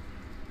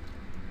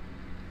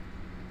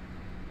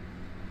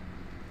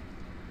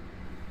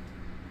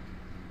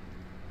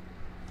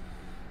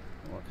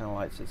 What kind of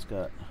lights it's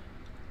got?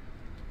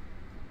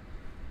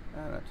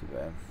 Ah, not too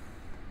bad.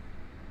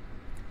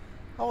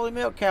 Holy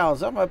milk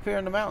cows, I'm up here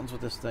in the mountains with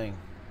this thing.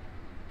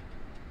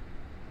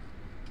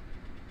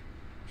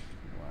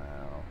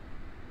 Wow.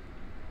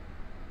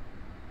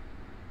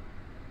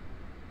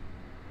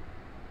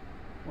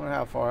 Wonder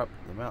how far up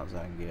the mountains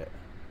I can get.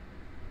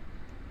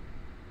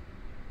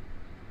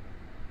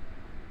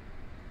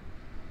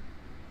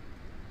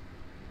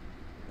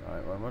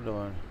 Alright, what am I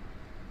doing?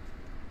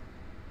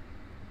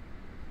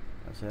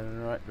 I was heading in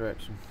the right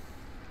direction.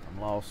 I'm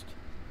lost.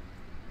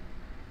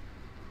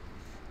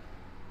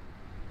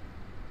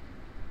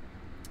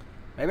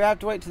 Maybe I have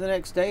to wait till the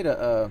next day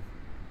to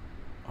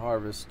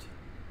harvest.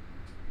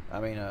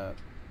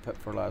 Put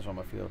fertilizer on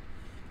my field.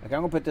 Okay,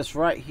 I'm gonna put this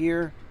right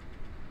here.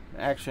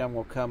 Actually, I'm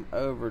gonna come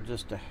over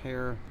just a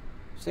hair.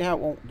 See how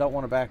it don't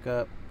want to back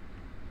up?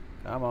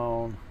 Come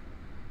on.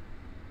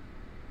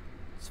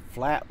 It's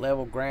flat,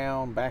 level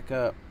ground. Back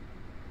up.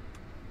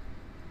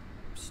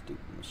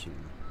 Stupid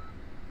machine.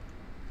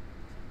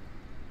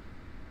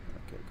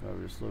 Okay, come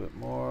over just a little bit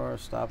more.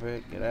 Stop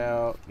it. Get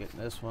out. Get in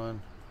this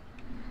one.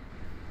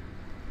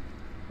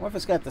 What if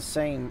it's got the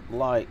same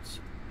lights?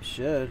 It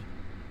should.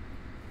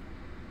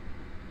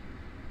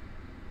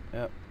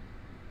 Yep.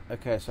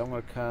 Okay, so I'm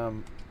going to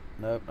come...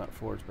 Nope, not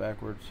forwards,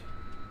 backwards.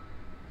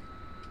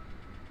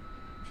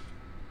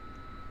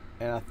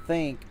 And I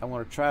think I'm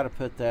going to try to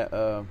put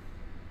that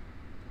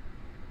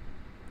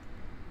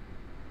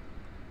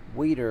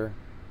weeder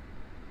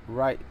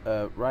right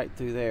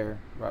through there,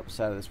 right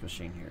beside this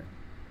machine here.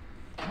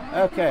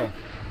 Okay.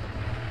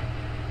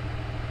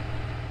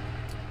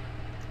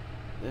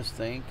 This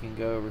thing can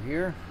go over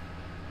here.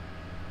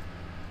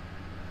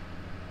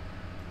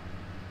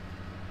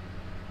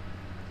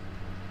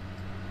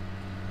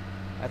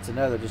 That's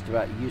another just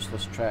about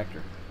useless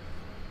tractor.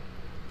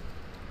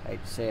 I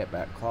hate to say it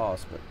about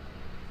Klaus, but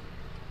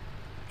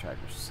the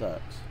tractor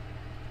sucks.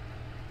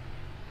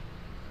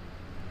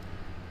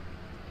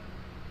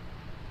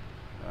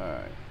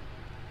 Alright.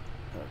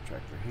 Another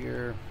tractor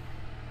here.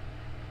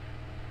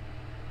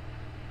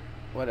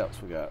 What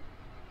else we got?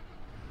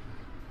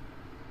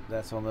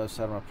 That's on the other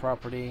side of my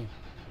property.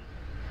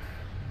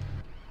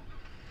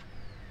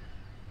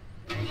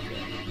 Okay.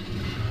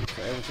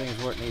 So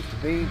everything's where it needs to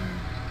be.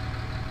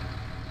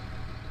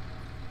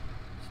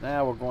 So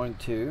now we're going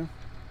to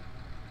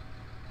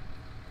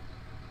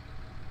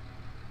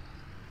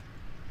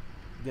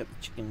get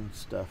the chicken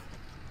stuff.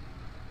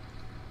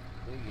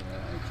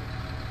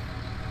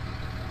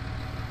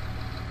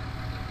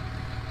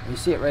 You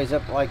see it raise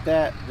up like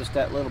that, just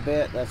that little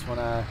bit. That's when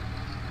I'll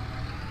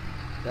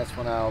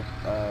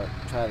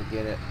try to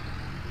get it.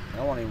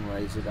 I won't even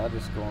raise it. I'll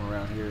just go on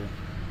around here,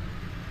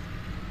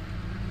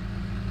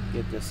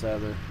 get this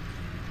other.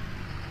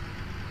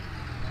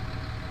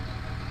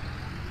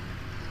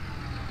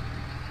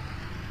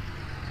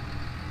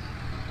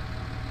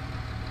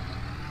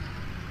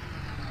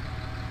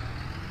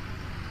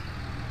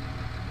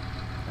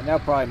 And they'll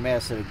probably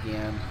mess it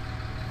again.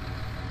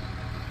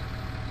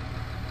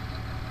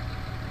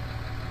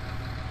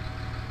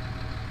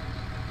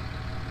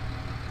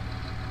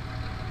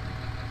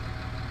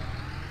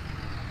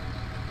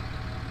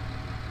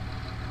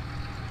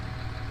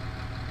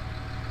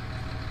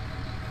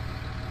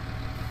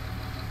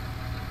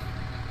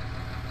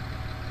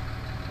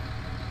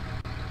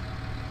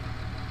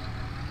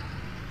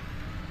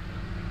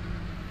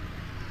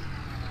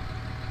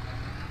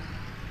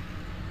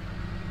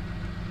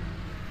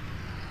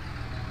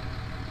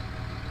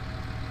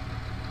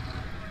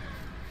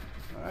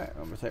 Alright,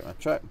 I'm going to take my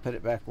truck and put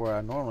it back where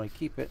I normally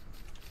keep it.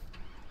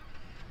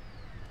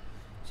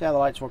 See how the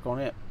lights work on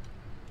it.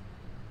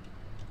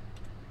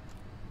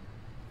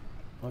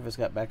 What if it's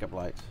got backup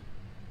lights?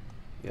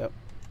 Yep.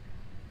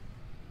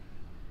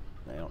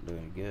 They don't do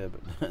any good,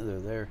 but they're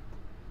there.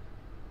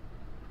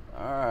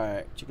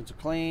 Alright, chickens are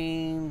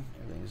clean.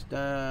 Everything's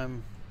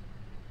done.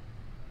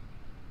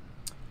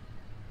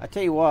 I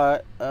tell you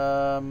what,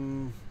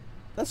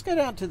 let's go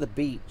down to the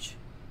beach.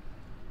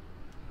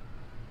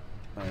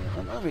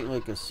 Let me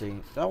look and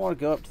see. Do I want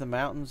to go up to the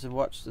mountains and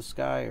watch the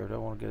sky, or do I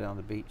want to go down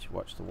to the beach and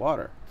watch the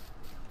water?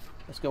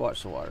 Let's go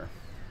watch the water.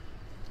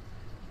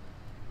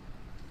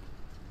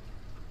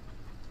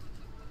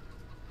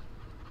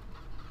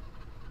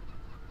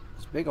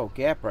 There's a big old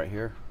gap right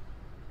here.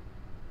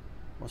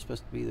 What's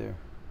supposed to be there?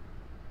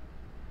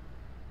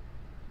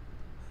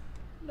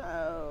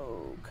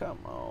 No, come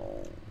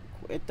on.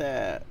 Quit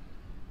that.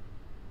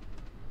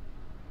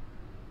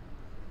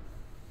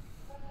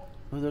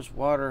 Oh, there's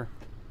water.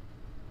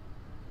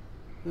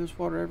 There's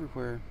water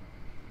everywhere.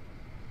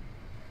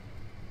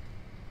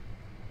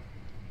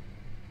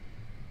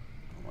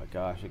 Oh my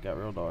gosh, it got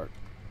real dark.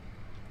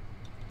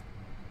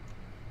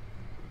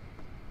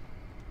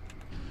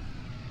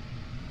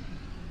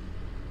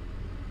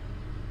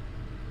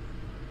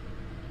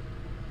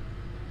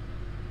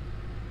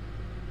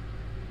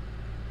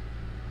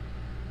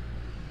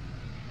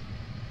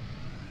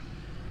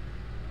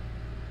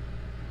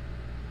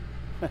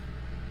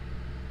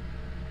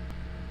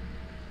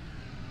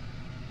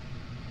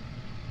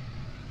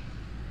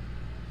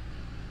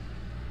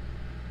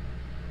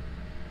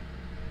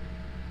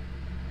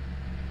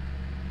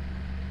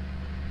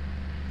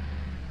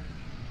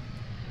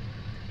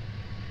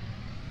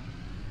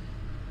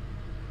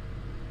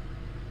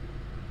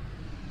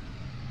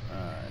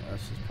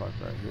 Let's just park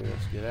right here.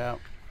 Let's get out.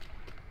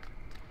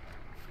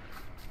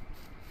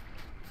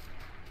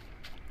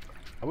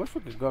 I wish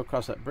we could go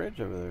across that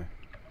bridge over there.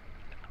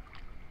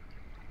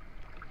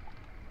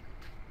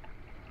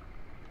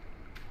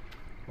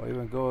 Or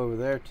even go over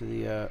there to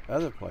the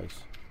other place.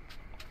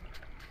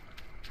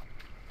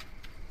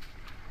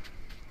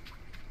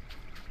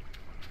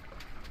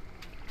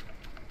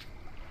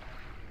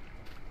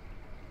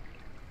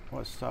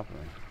 What's stopping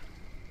me?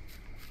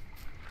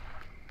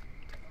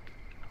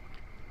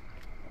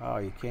 Oh,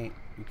 you can't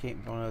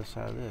go on the other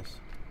side of this.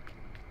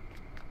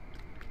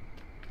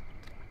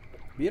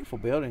 Beautiful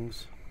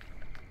buildings.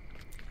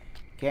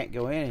 Can't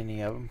go in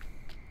any of them.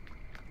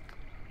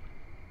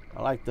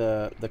 I like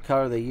the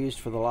color they used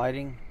for the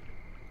lighting,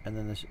 and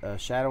then the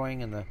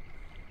shadowing, and the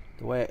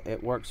way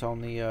it works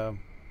on the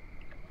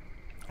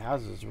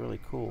houses is really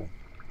cool.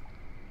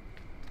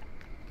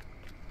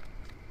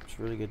 It's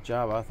a really good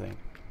job, I think.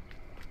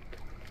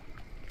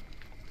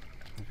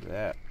 Look at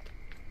that.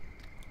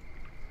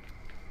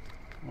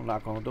 We'll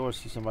knock on the door,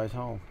 see somebody's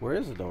home. Where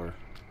is the door?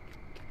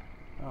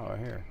 Oh, right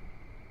here.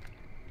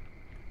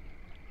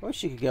 I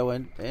wish you could go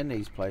in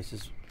these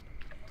places.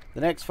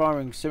 The next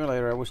farming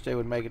simulator, I wish they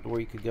would make it to where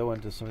you could go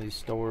into some of these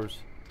stores.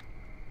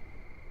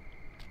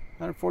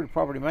 140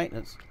 property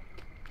maintenance.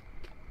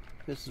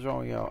 This is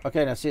wrong, y'all.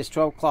 Okay, now see, it's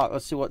 12 o'clock.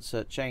 Let's see what's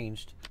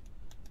changed.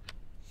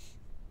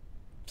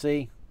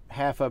 See,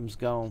 half of them's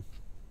gone.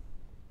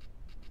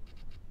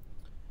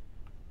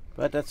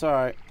 But that's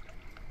alright.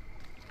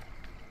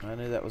 I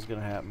knew that was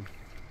going to happen.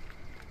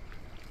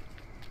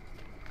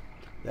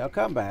 They'll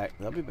come back.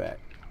 They'll be back.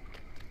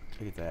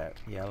 Look at that.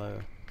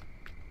 Yellow.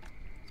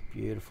 It's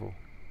beautiful.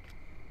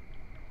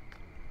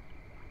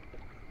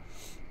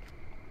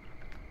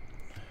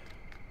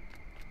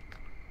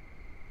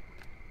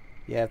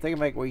 Yeah, if they can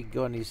make where you can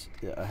go in these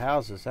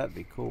houses, that'd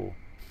be cool.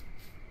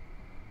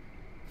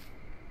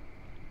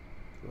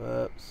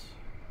 Whoops.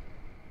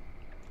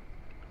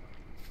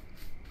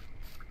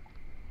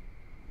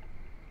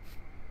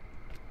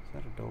 Is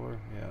that a door?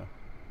 Yeah.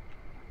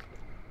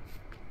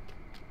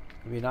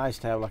 It'd be nice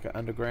to have like an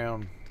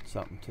underground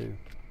something too.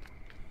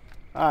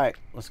 Alright,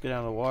 let's go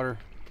down to the water.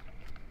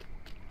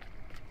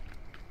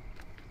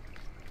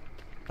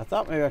 I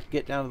thought maybe I could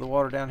get down to the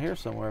water down here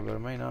somewhere, but I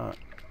may not.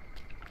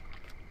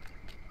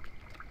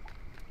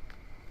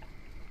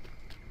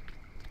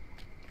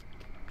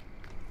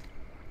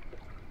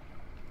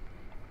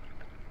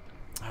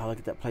 Oh, look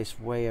at that place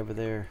way over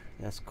there.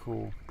 That's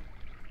cool.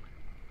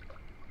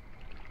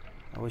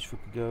 I wish we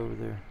could go over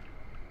there.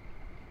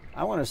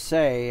 I want to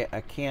say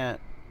I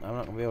can't. I'm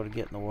not going to be able to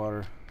get in the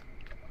water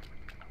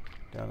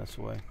down this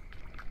way.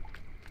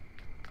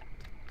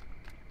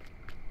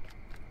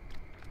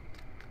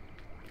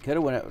 Could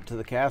have went up to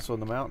the castle in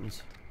the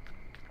mountains.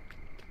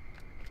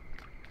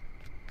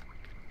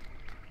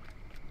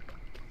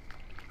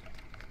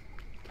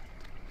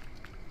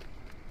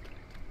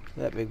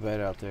 That big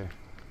boat out there.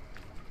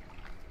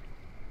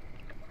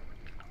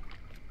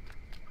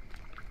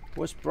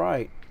 What's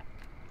bright?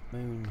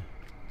 Moon.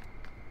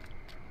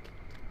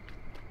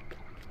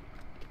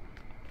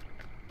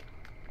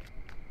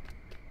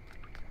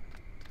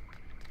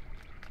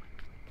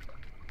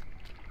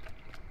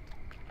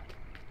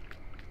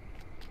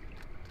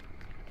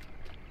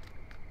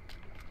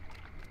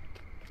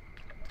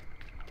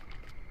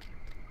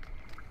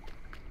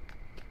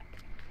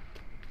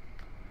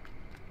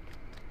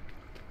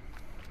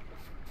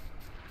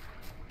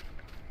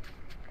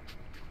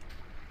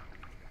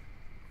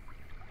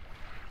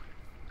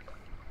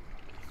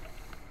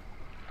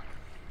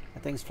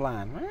 Thing's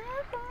flying.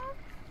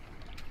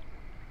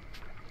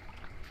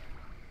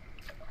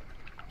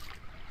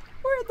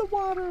 the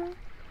water.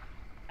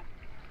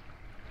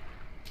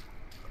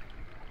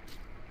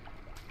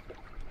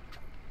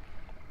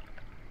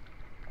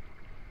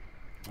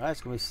 Alright,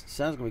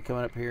 sun's gonna be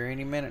coming up here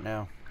any minute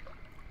now.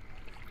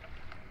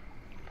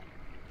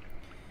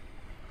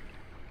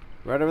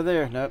 Right over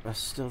there. Nope, that's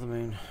still the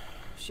moon.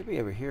 Should be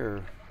over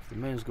here. If the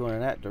moon's going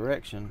in that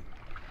direction.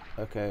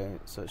 Okay,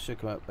 so it should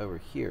come up over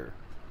here.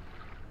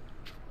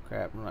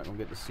 Crap, I'm not gonna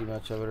get to see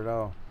much of it at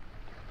all.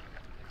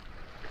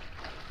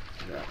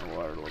 Get out in the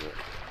water a little bit.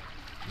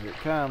 Here it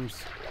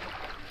comes.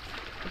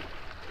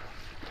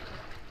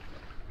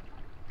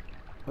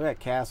 Look at that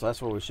castle.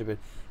 That's where we should be.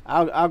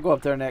 I'll go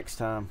up there next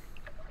time.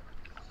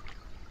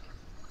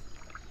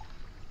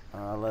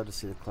 I love to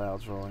see the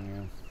clouds rolling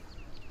in.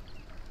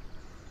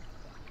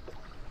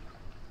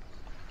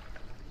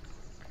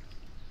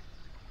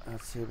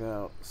 Let's see,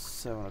 about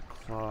 7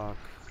 o'clock.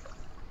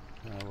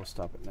 We'll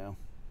stop it now.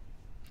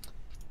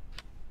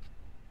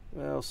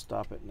 We'll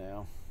stop it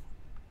now.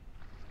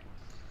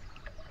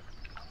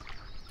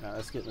 Alright,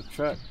 let's get in the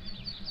truck.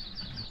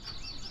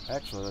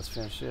 Actually, let's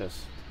finish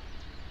this.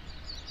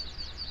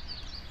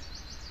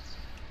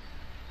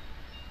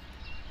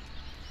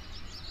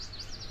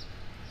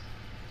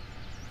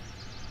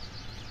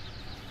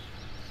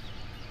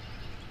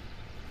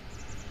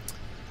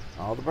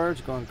 All the birds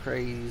are going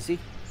crazy.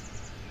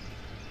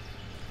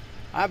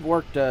 I've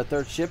worked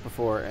third shift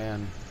before,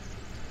 and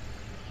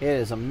it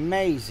is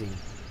amazing.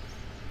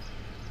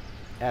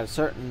 At a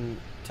certain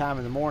time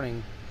in the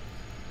morning,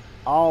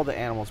 all the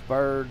animals,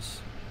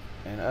 birds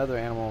and other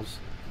animals,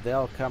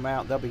 they'll come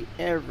out. They'll be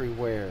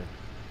everywhere.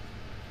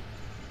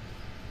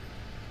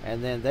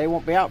 And then they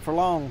won't be out for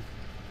long.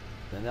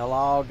 Then they'll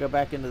all go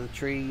back into the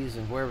trees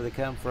and wherever they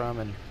come from,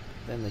 and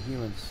then the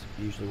humans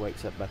usually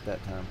wakes up about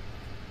that time.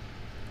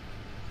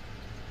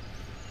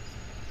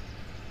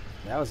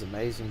 That was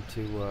amazing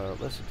to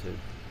listen to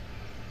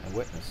and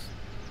witness.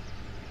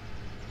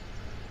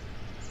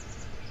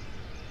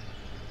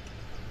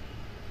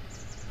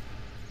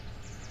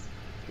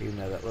 Even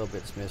though that little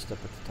bit's missed up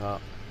at the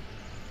top.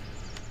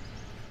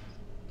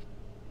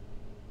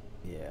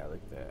 Yeah,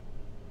 look at that.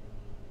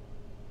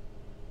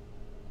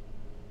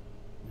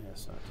 Yeah,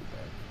 it's not too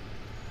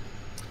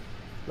bad.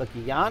 Looky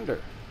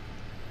yonder.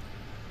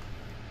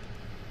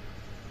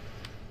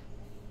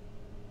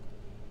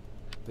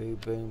 Boom,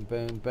 boom,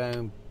 boom,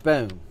 boom,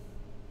 boom.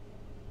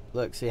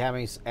 Look, see how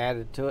many's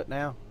added to it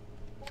now?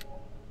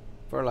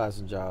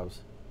 Fertilizing jobs.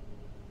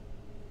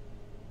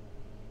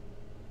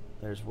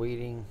 There's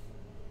weeding.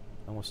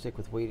 I'm going to stick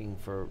with weeding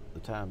for the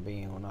time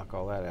being. We'll knock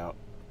all that out.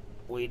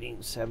 Weeding,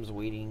 7's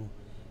weeding,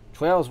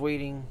 12's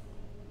weeding.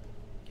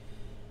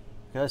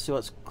 Okay, let's see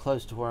what's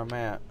close to where I'm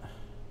at.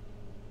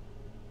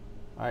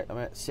 Alright, I'm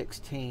at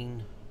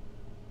 16.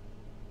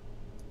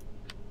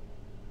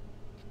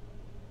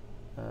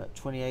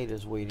 28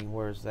 is weeding.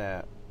 Where's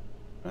that?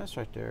 That's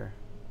right there.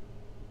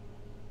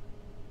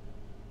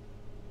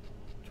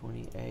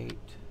 28.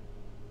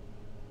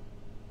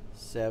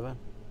 7.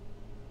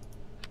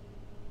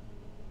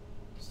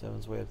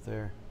 7's way up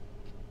there.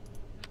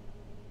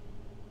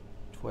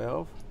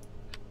 12.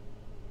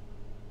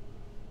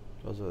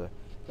 12's over there.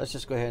 Let's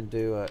just go ahead and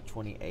do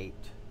 28.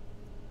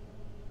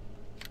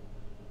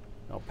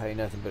 Don't pay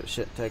nothing, but it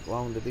shouldn't take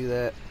long to do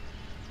that.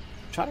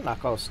 Try to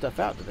knock all this stuff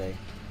out today.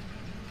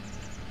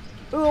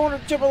 Ooh, I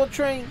want to jump on the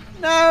train.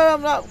 No,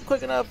 I'm not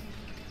quick enough.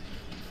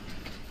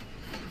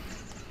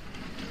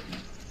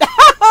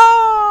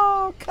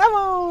 Oh, come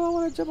on. I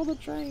want to jump on the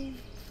train.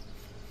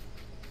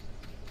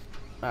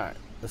 Alright,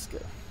 let's go.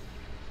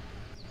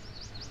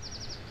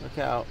 Look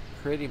how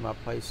pretty my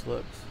place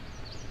looks.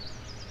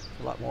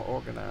 It's a lot more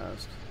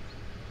organized.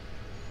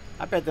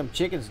 I bet them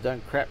chickens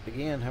done crapped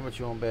again. How much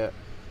you want to bet?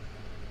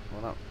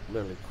 Well, not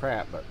literally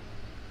crap, but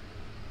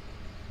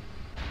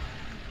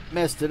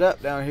messed it up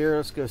down here.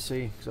 Let's go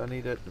see, because I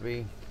need it to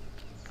be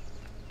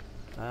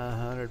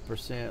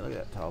 100%. Look at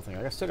that tall thing.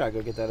 I still gotta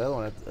go get that other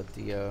one at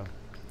the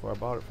where I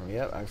bought it from.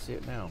 Yep, I see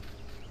it now.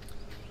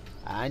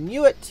 I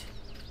knew it.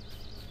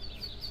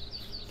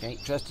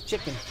 Can't trust a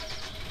chicken.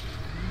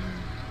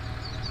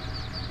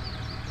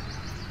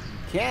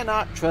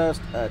 Cannot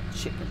trust a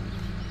chicken.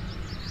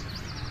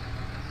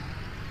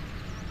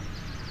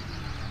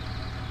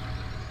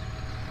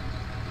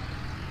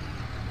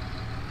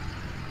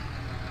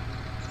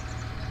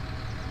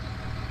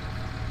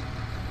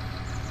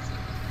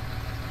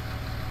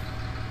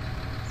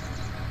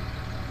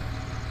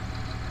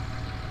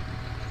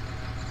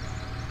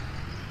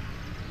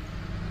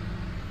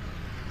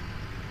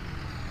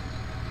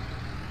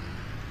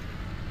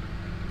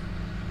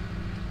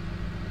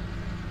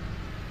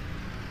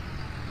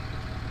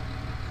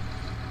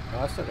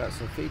 I still got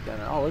some feet down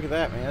there. Oh, look at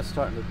that, man. It's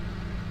starting to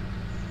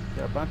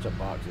get a bunch of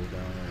boxes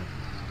down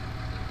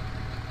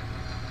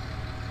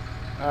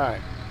there.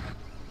 Alright.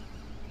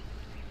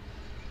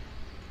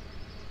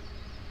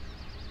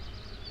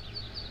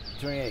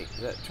 $28.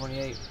 Is that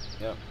 28?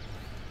 Yep.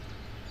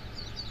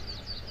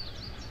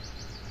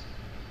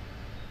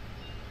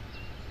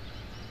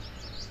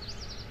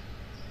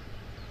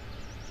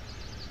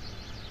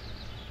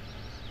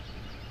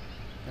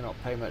 It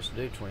don't pay much to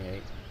do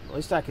 28. At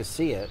least I can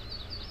see it.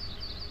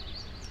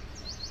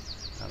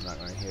 I'm not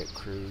going to hit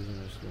cruise.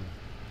 I'm just going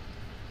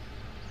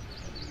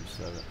to make use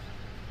of it.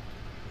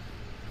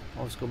 I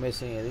won't go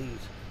miss any of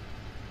these.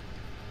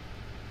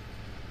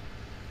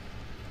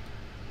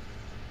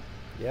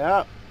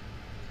 Yep.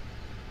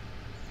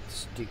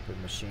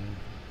 Stupid machine.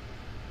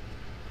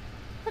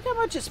 Look how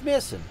much it's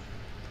missing.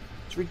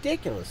 It's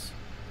ridiculous.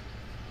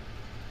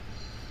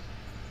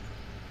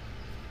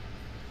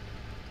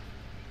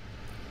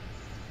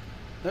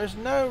 There's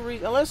no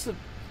reason,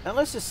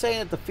 unless it's saying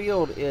that the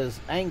field is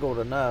angled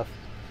enough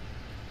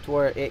to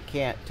where it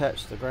can't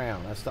touch the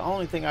ground. That's the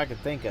only thing I could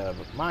think of.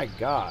 But my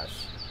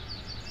gosh,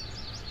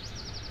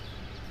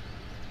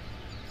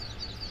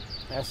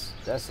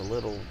 that's a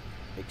little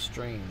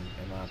extreme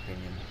in my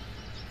opinion.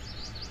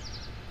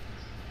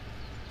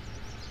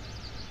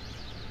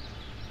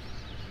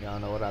 Y'all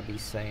know what I be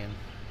saying.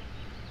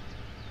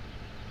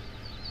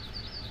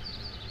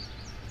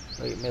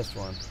 Look, it missed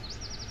one.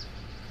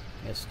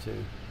 Missed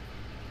two.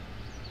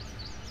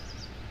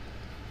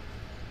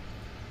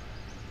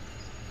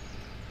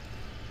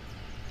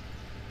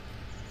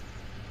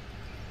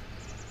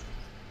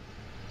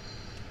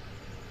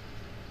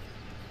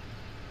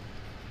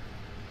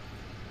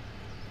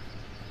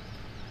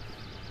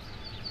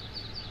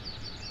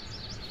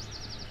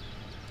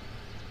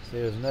 See,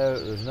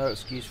 there's no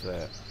excuse for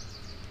that.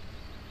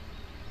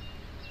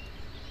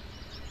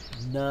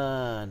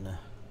 None.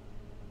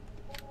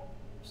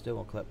 Still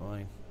won't collect my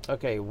money.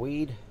 Okay,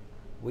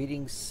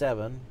 weeding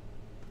 7,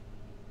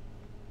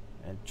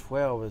 and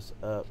 12 is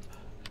up.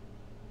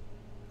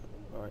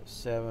 All right,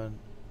 7,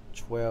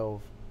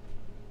 12.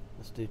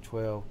 Let's do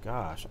 12.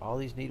 Gosh, all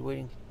these need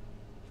weeding.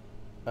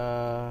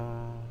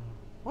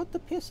 What the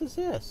piss is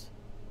this?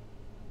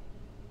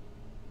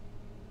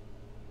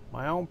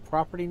 My own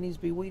property needs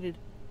to be weeded.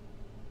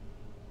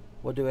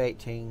 We'll do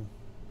 18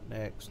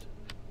 next.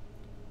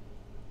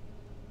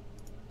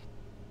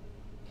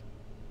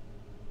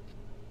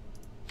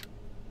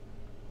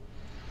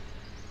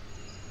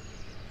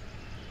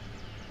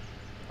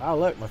 Oh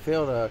look, my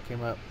field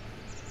came up.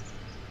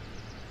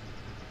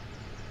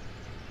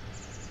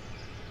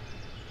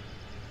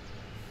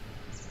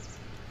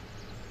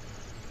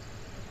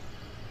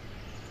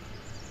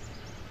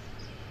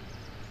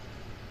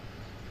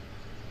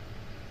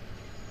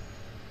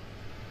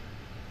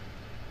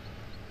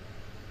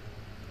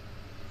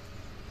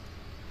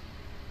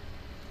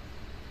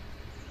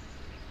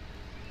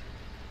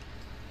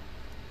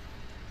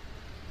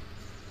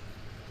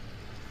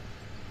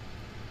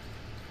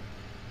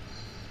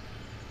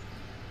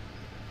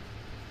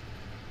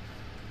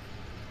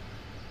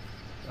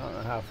 I don't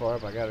know how far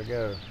up I gotta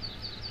go.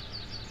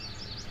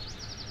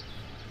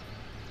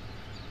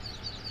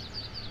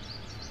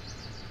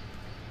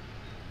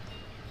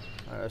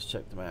 Alright, let's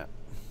check the map.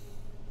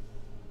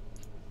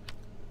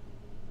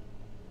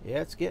 Yeah,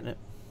 it's getting it.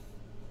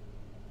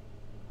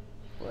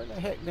 Where the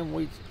heck them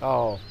weeds?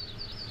 Oh,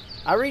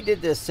 I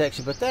redid this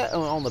section, but that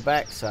on the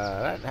back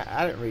side,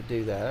 I didn't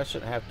redo that. I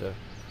shouldn't have to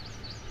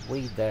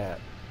weed that.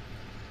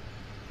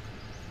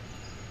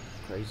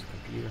 Crazy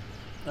computer.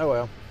 Oh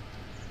well.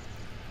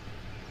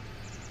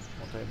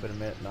 Won't take but a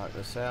minute to knock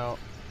this out.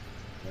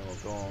 Then we'll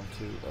go on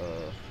to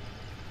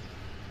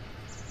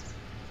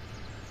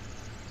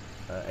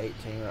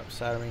 18 right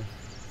beside of me.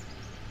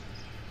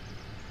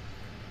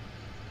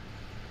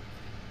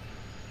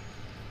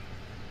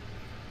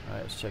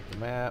 Alright, let's check the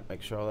map,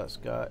 make sure all that's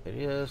got it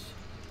is.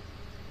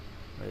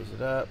 Raise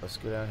it up. Let's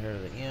go down here to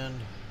the end.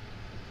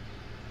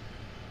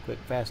 Quick,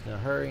 fast, in a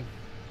hurry.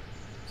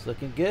 It's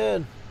looking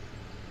good.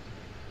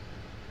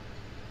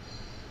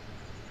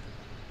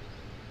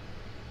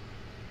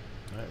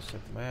 Alright, let's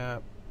check the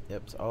map.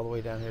 Yep, it's all the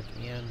way down here at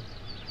the end.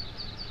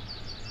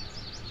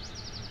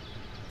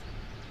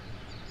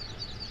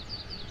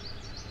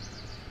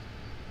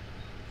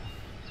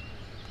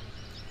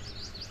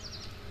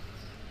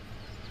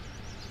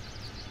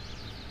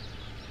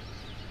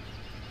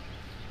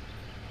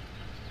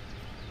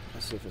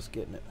 Let's see if it's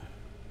getting it.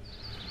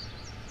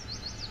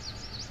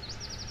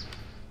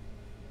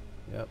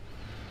 Yep.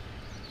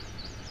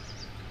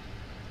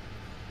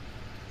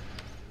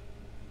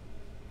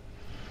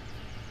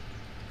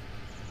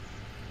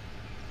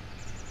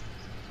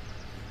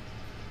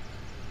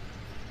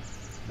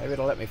 Maybe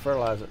it'll let me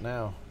fertilize it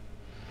now.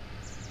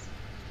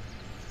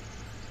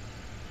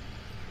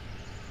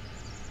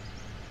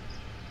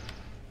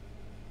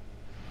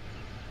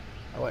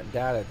 I wouldn't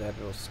doubt it that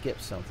it'll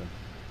skip something.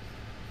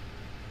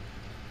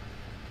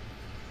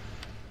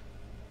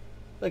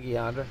 Look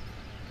yonder.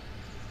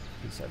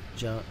 Piece of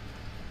junk.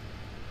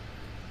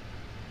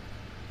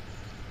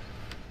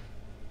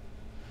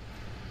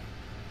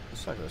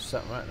 Looks like there's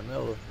something right in the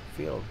middle of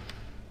the field.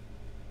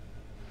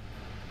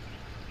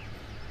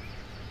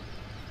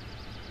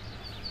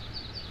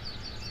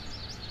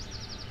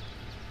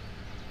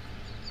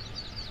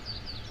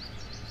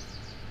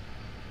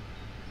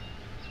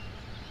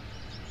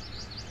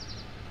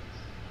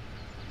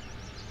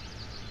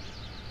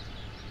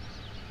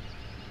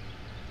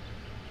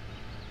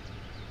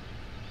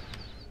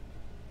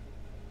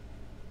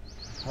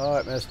 Oh,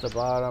 it missed the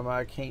bottom.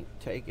 I can't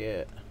take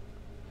it.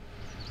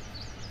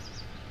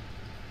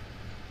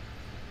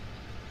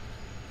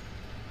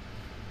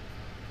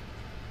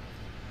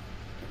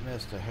 It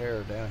missed a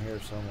hair down here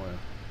somewhere.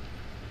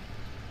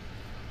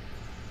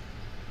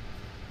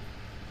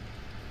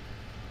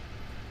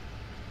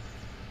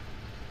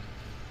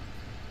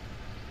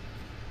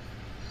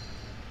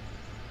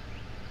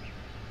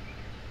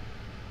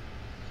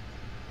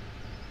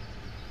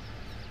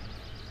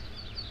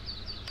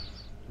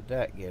 Did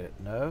that get it?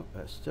 No,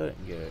 that still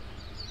didn't get it.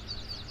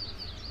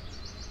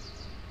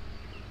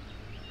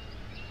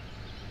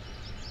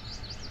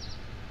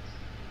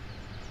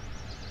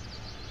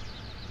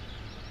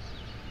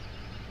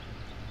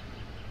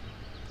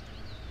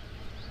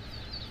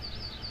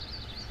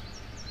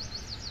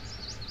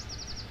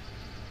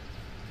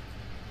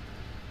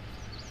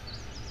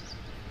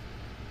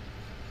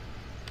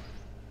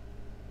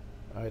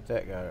 Alright,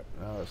 that got it.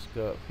 Now let's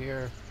go up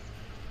here.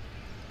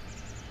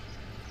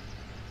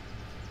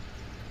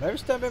 Maybe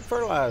it's not been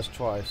fertilized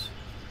twice.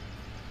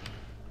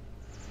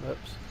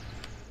 Oops.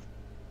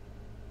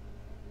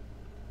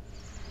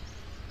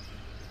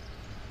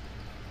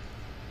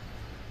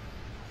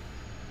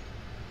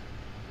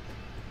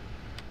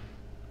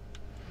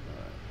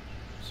 Alright,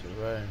 so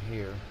right in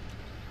here.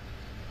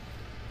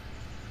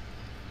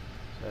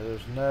 So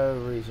there's no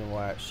reason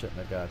why it shouldn't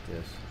have got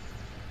this.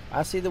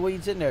 I see the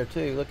weeds in there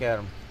too. Look at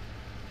them.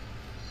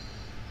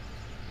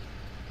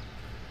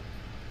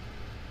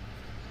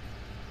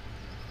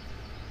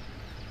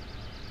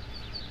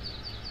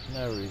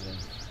 No reason.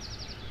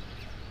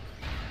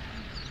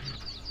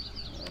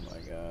 Oh my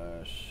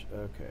gosh.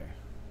 Okay.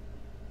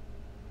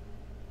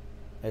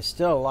 It's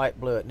still a light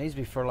blue. It needs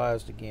to be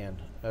fertilized again.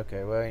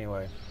 Okay, well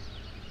anyway.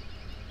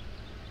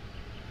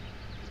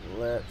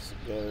 Let's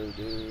go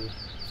do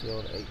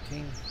field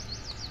 18.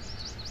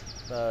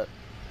 But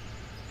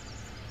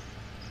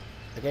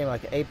a game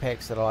like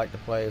Apex that I like to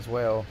play as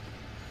well,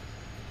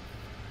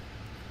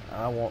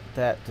 I want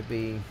that to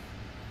be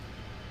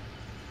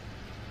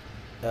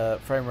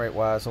frame rate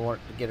wise, I want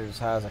to get it as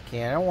high as I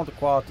can. I don't want the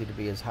quality to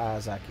be as high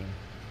as I can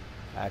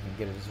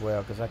get it as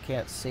well, because I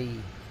can't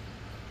see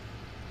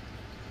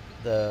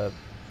the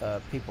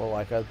people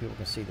like other people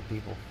can see the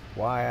people.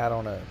 Why, I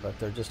don't know, but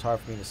they're just hard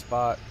for me to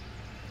spot.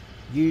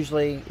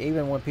 Usually,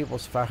 even when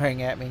people's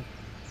firing at me,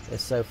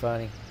 it's so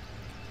funny.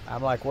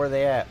 I'm like, where are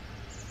they at?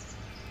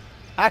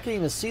 I can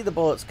even see the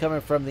bullets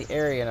coming from the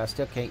area, and I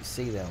still can't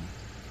see them.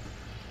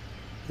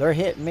 They're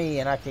hitting me,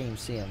 and I can't even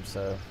see them.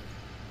 So.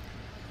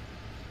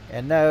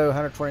 And no,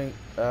 120,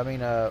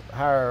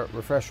 higher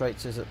refresh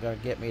rates isn't going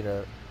to get me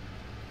to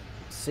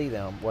see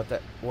them. What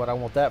I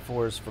want that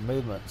for is for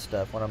movement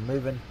stuff. When I'm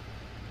moving,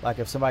 like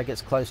if somebody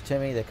gets close to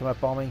me, they come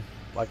up on me,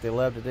 like they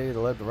love to do. They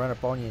love to run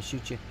up on you and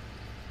shoot you.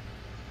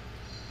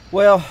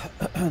 Well,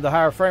 the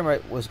higher frame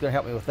rate was going to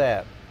help me with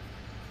that.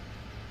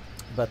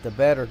 But the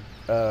better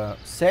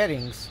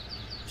settings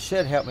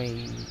should help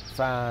me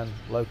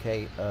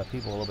locate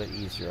people a little bit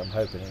easier. I'm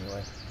hoping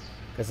anyway.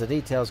 Because the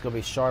detail is going to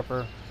be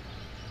sharper.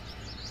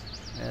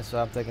 And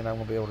so I'm thinking I'm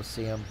going to be able to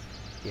see them,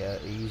 yeah,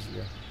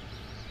 easier.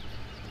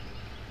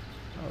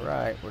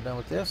 Alright, we're done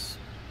with this.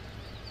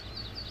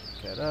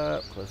 Cut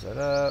up, close that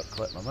up,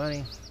 collect my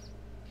money.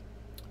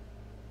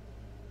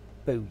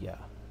 Booyah.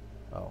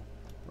 Oh,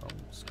 wrong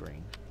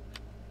screen.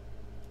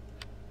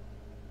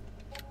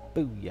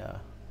 Booyah.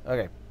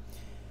 Okay.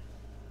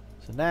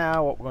 So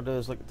now what we're going to do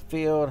is look at the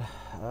field.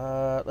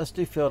 Let's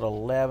do field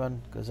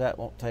 11, because that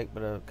won't take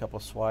but a couple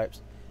of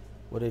swipes.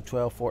 We'll do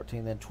 12,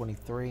 14, then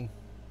 23.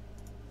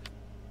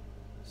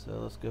 So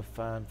let's go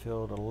find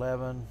field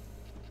 11.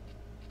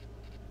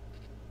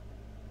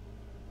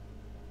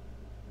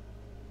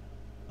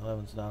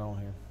 Eleven's not on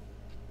here.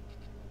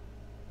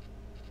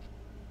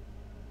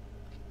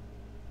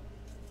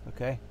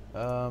 Okay.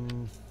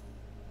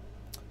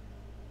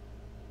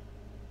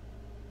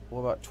 What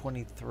about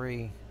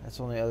 23?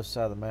 That's on the other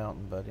side of the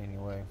mountain, but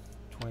anyway.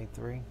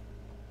 23.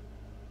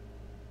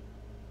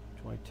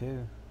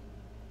 22.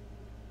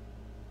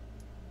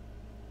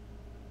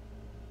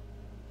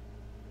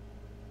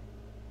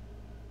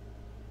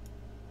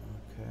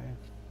 Okay.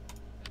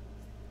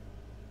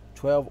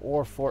 12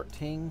 or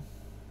 14.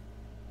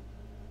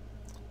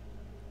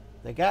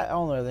 They got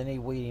on there they need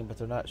weeding, but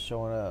they're not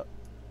showing up.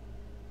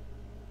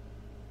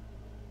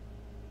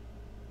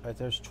 Right,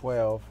 there's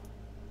 12.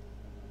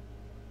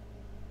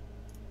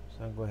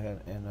 So I'll go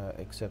ahead and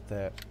accept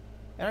that.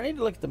 And I need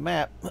to look at the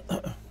map.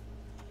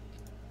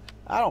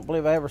 I don't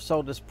believe I ever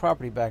sold this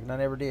property back, and I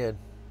never did.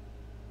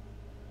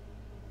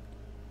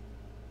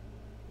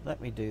 Let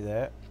me do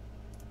that.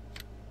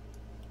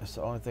 That's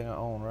the only thing I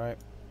own, right?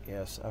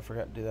 Yes, I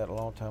forgot to do that a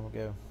long time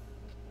ago.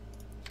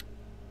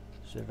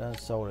 Should have done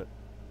sold it.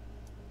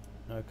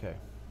 Okay.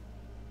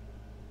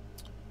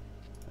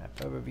 Map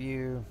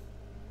overview.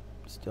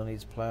 Still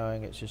needs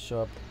plowing. It should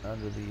show up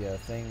under the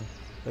thing.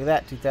 Look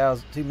at that,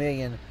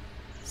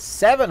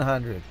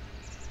 $2,700,000.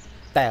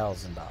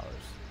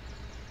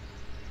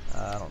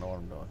 I don't know what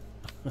I'm doing.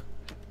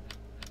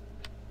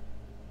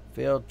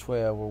 Field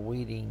 12. We're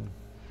weeding.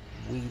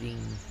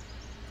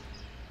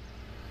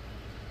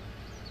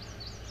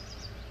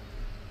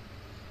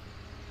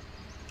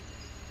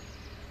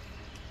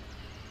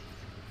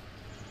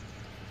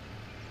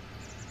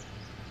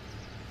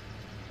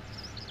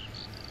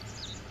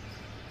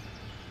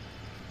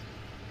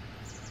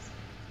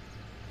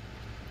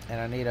 And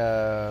I need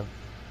a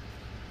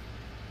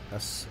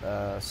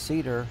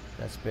seeder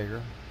that's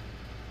bigger.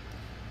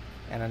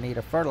 And I need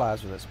a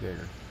fertilizer that's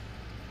bigger.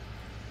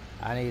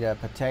 I need a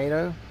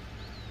potato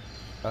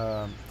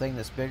thing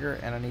that's bigger,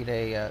 and I need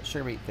a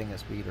sugar beet thing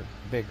that's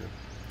bigger.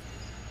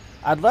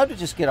 I'd love to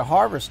just get a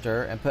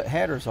harvester and put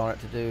headers on it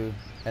to do,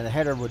 and the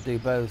header would do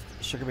both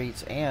sugar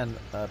beets and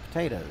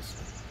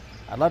potatoes.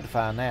 I'd love to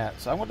find that.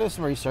 So I'm going to do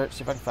some research,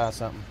 see if I can find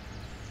something.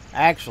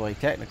 Actually,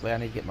 technically, I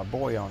need to get my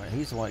boy on it.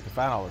 He's the one that can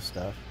find all this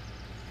stuff.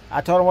 I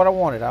told him what I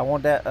wanted. I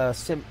wanted that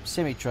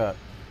semi-truck.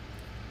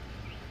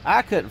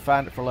 I couldn't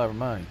find it for love or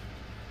money.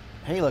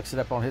 He looks it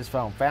up on his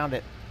phone, found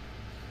it.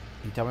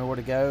 He told me where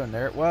to go, and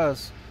there it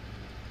was.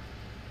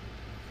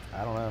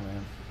 I don't know,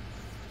 man.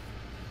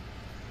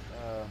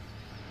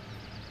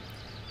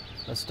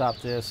 Let's stop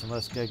this and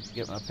let's go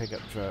get my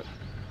pickup truck.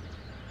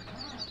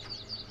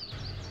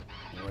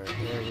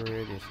 Wherever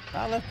it is.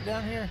 I left it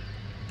down here.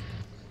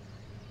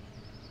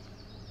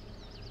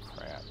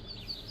 Crap.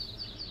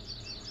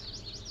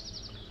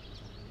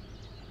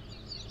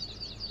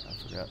 I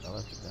forgot I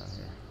left it down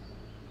here.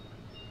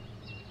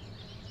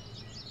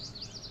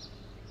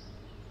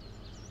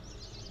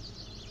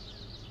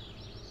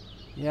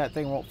 Yeah, that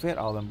thing won't fit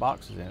all them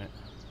boxes in it.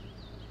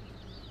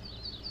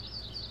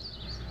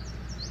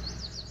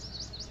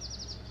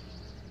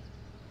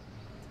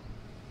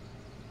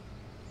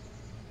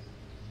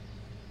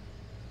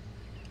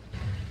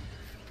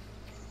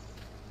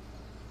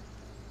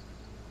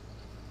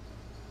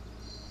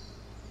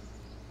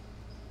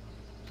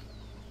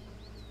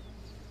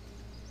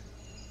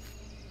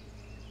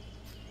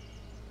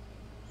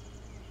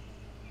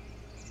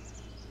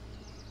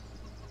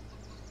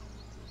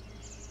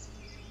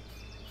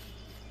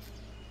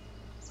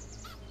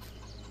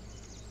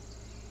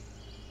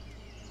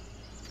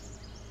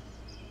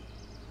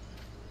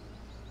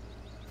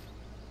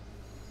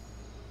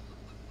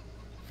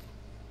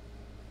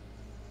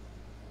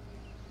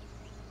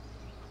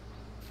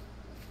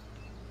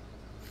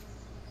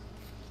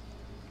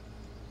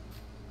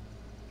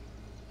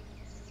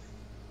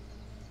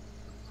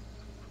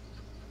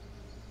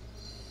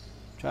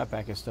 Try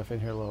packing stuff in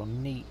here a little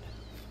neat.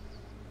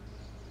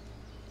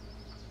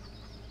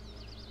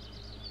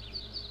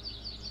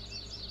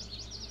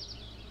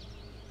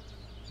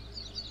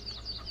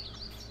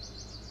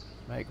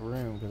 Make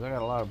room, because I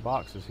got a lot of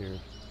boxes here.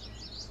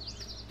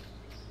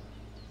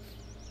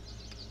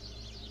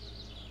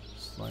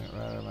 Sling it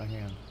right out of my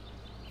hand.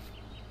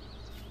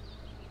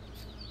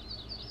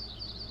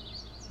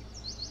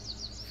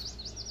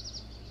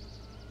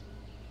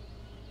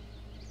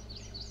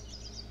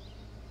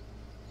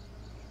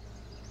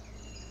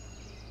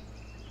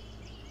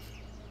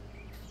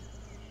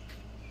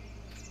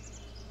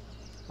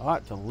 I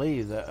like to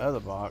leave that other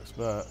box,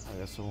 but I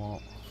guess I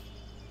won't.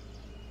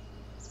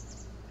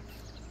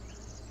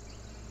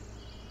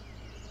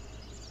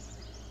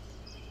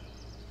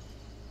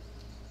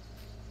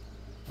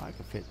 I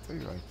could fit 3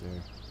 right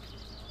there.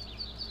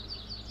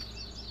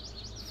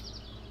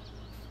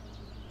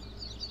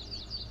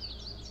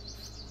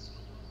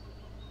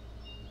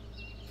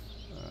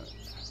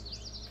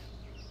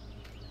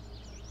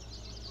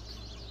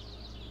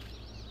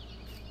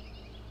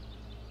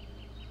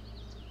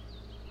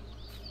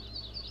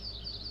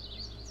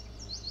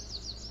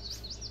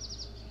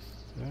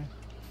 Okay.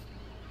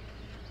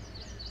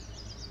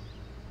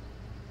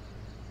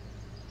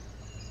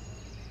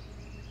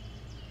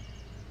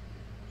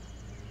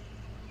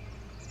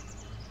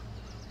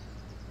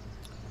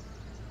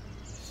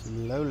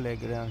 Slowly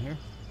go down here.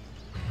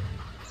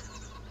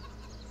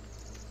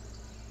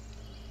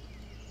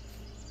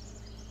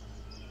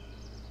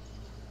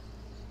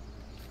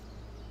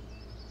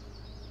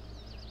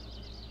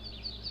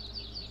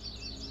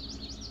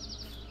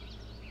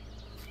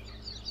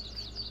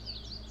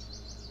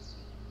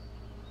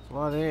 A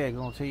lot of egg, I'm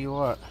gonna tell you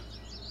what.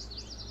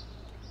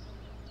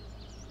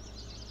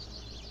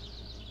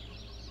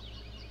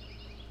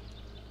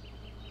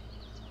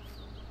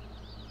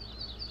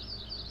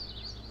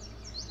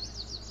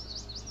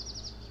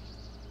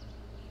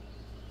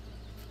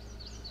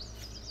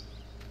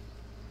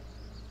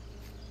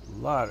 A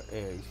lot of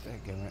eggs,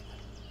 dadgummit.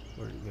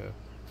 Where'd it go?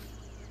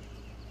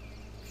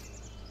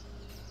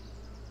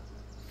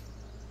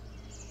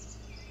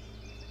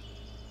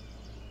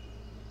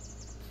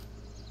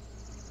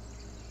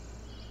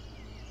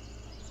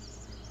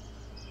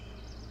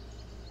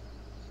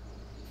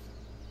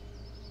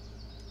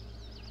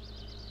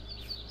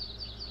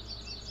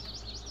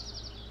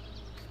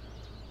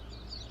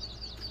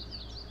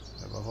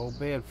 Have a whole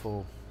bed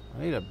full.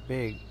 I need a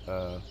big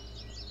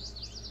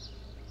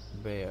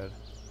bed.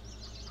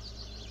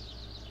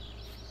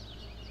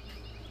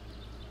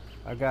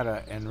 I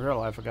got in real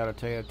life, I got a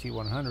Toyota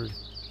T100,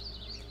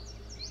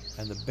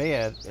 and the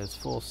bed is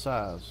full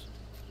size,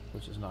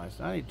 which is nice.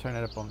 I need to turn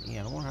that up on the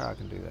end. I wonder how I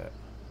can do that.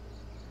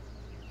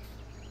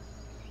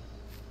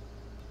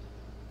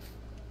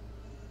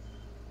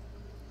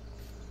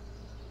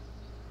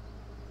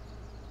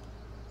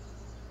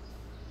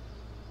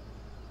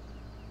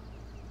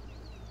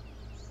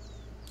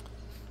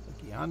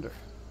 Look yonder.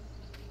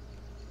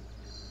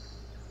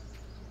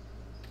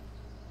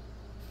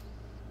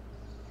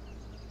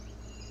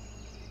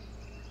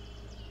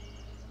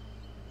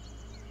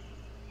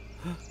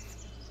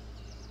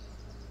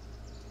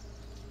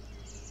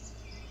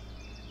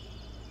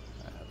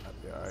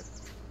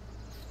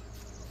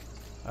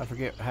 Alright. I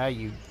forget how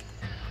you...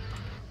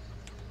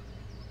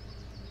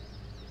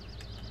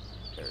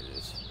 There it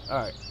is.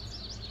 Alright.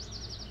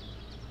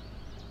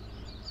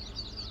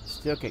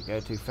 Still can't go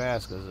too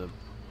fast because of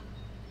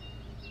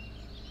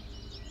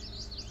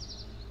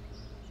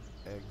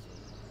exit.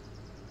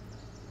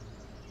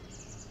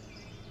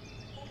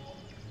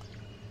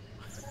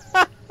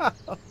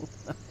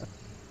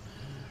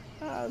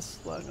 I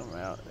slung them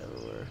out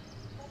everywhere.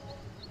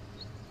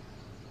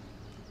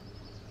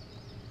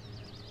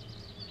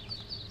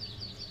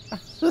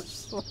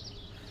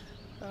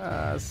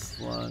 I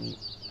slung.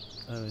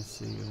 Let me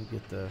see. Let me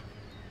get the.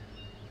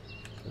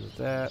 Was it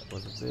that?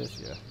 Was it this?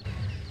 Yeah.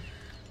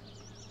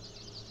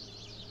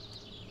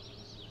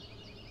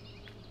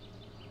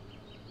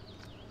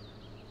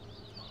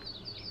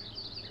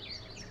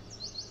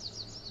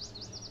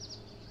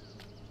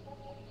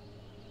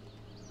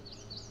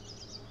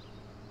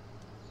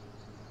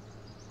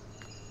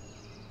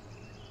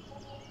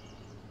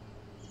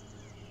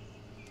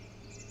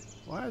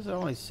 Why is it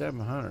only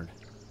 700?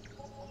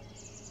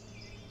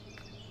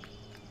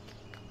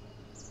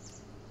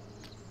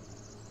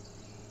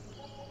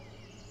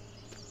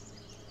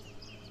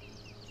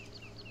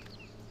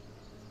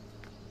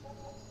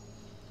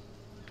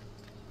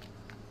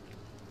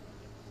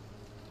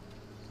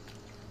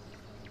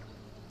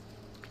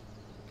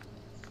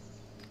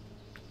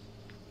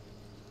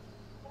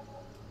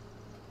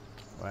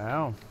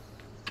 Wow.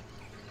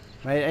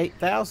 Made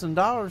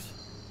 $8,000.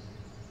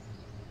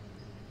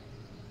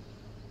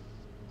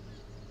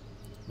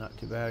 Not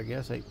too bad, I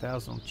guess.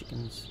 8,000 on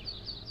chickens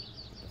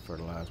to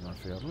fertilize my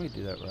field. Let me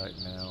do that right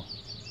now.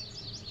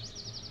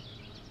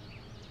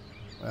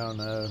 Well,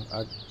 no.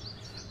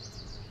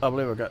 I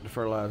believe I got to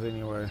fertilize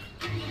anyway.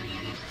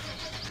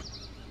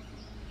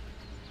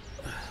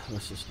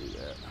 Let's just do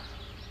that.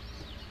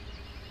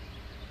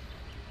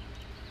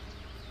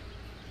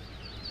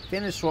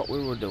 Finish what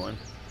we were doing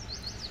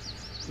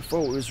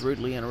before we was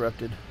rudely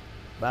interrupted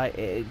by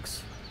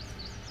eggs.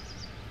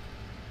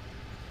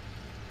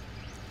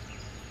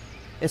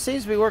 It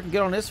seems to be working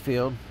good on this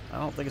field. I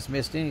don't think it's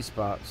missed any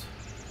spots.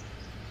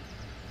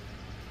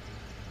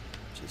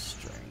 Just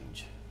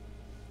strange.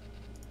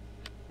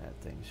 That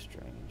thing's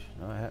strange.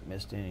 No, I haven't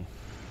missed any.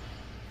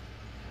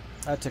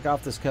 I took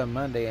off this come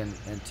Monday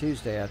and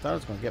Tuesday. I thought I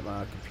was going to get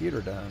my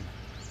computer done.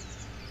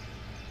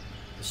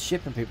 The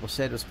shipping people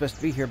said it was supposed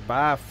to be here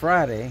by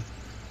Friday.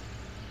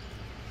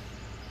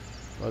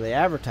 Well, they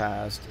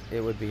advertised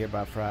it would be here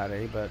by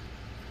Friday, but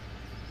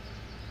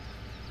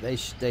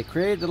they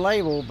created the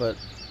label, but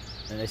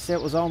and they said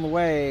it was on the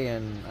way,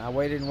 and I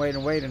waited and waited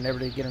and waited and never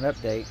did get an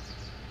update.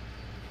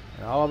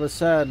 And all of a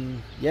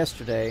sudden,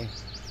 yesterday,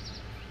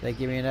 they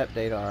give me an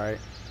update. All right,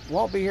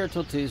 won't be here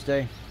till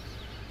Tuesday.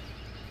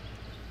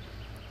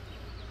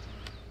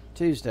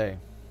 Tuesday.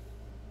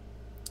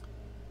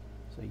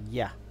 So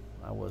yeah,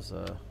 I was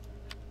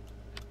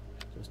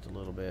just a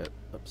little bit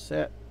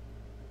upset.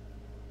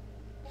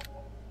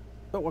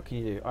 But what can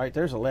you do? All right,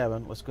 there's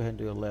 11. Let's go ahead and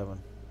do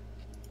 11.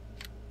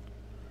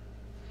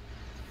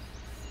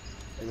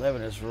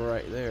 11 is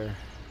right there.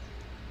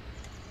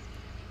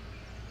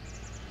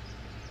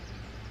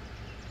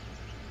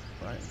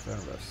 Right in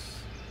front of us.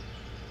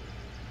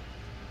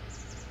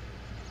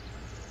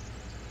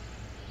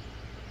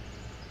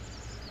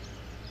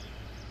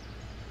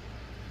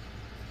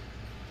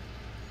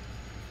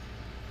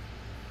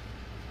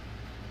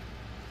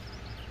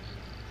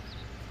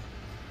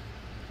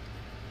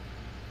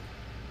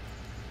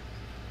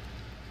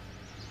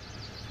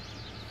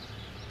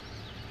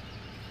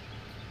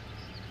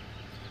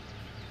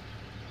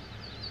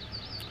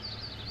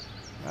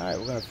 Alright,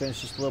 we're going to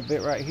finish just a little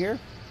bit right here.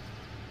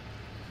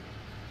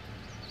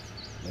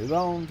 Move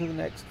on to the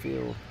next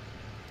field.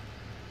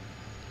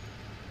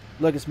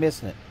 Look, it's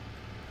missing it.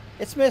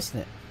 It's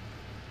missing it.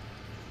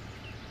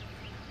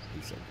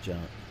 Piece of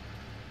junk.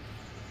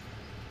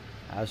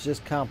 I was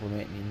just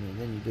complimenting you, and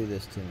then you do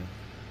this to me.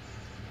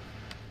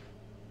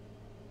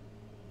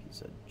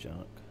 Piece of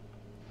junk.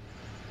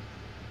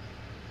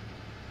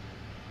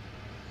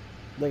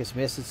 Look, it's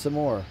missing some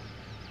more.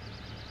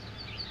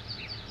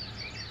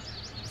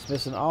 It's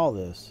missing all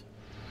this.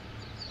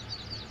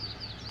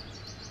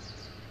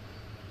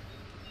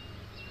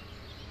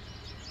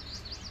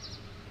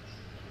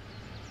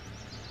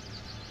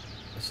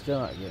 It's still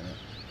not getting it.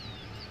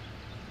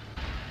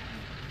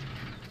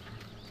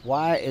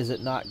 Why is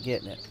it not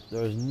getting it?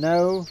 There's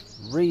no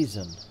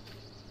reason.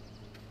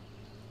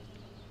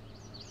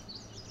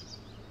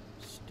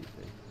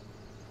 Stupid.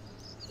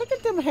 Look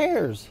at them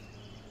hairs.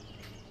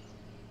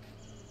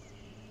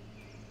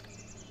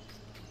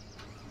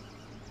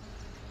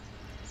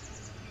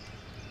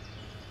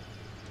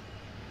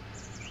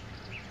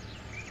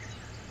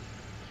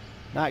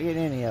 Not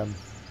getting any of them.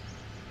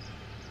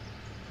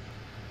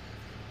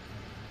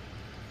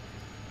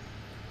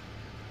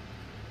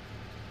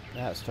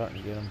 Now it's starting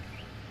to get them.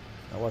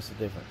 Now what's the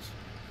difference?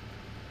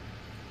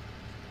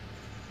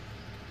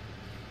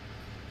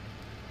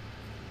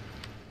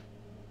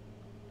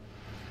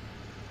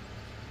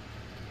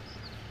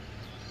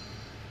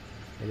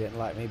 He didn't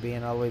like me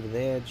being all the way to the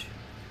edge.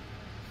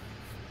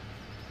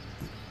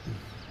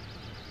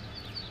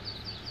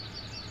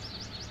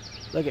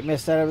 Look, it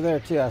missed that over there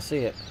too. I see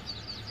it.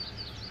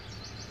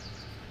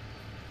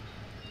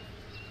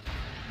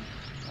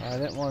 I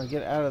didn't want to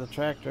get out of the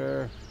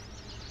tractor.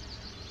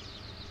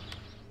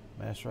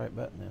 Mash right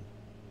button then.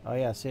 Oh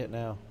yeah, I see it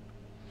now.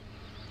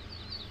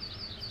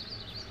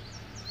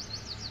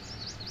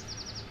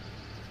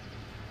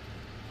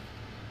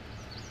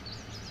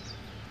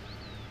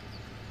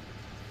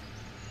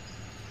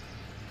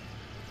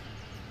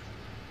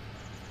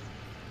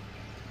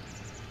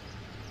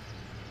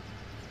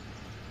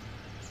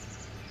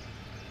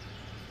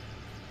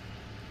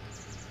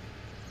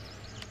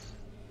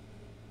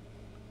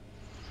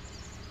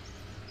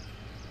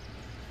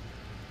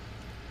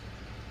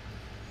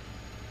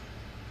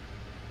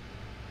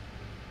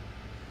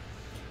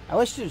 I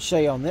wish it would show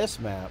you on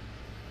this map,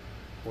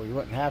 where you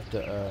wouldn't have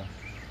to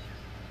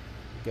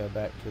go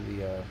back to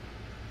the,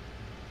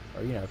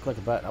 or you know, click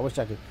a button. I wish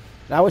I could.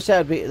 Now, I wish that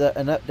would be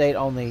an update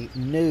on the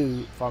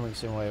new Farming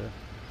Simulator,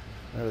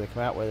 whenever they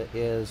come out with it,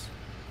 is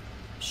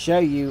show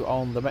you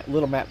on the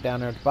little map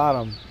down there at the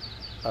bottom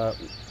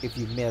if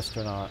you've missed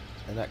or not,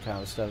 and that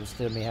kind of stuff,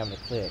 instead of me having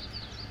to click.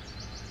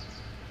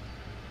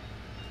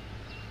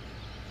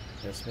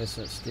 It's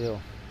missing it still.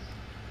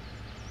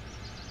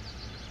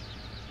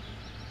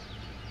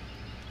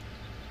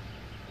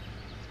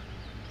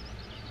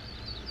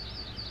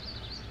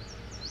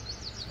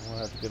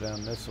 I'll have to go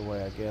down this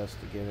way, I guess,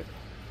 to get it.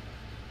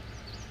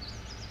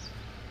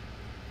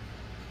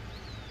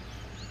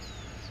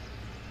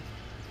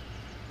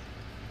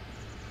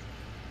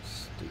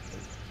 Stupid.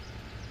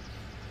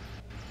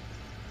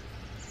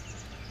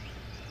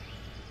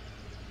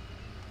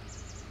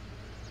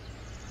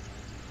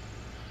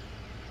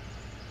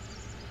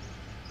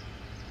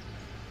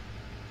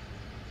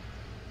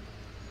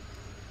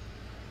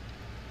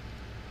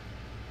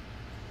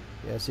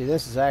 Yeah, see,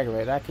 this is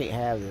aggravating. I can't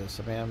have this.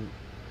 I mean,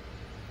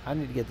 I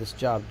need to get this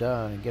job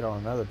done and get on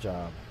another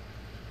job.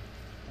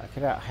 I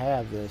cannot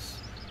have this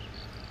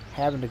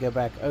having to go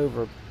back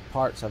over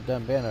parts I've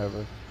been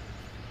over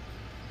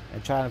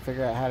and trying to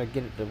figure out how to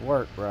get it to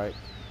work right.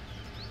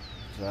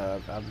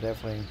 So I'm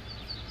definitely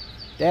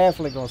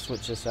going to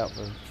switch this out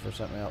for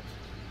something else.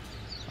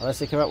 Unless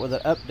they come up with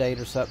an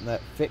update or something that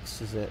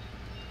fixes it.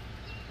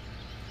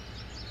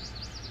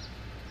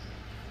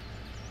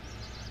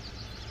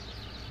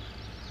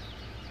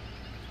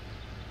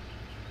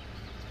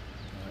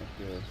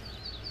 Good.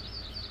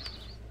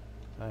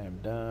 I am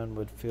done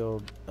with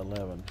field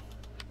 11.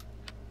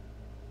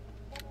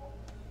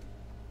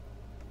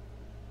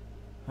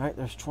 Alright,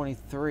 there's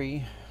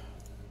 23.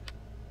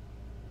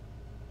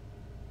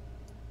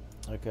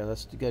 Okay,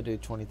 let's go do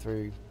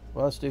 23.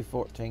 Well, let's do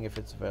 14 if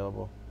it's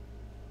available.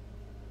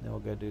 Then we'll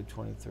go do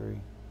 23.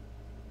 Alright,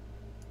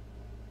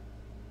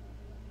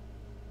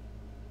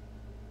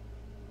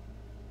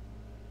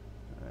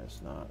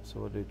 it's not. So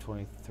we'll do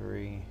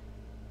 23.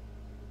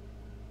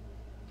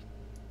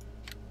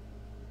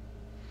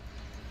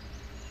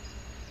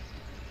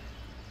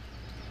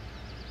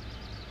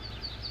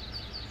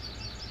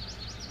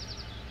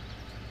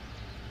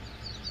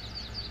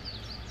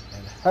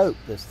 Hope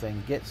this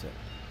thing gets it.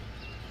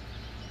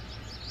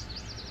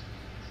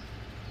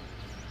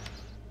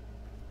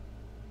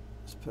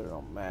 Let's put it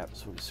on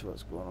maps so we can see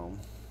what's going on.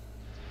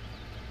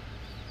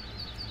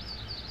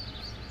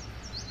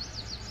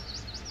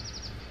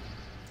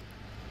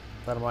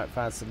 Thought I might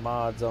find some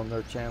mods on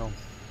their channel.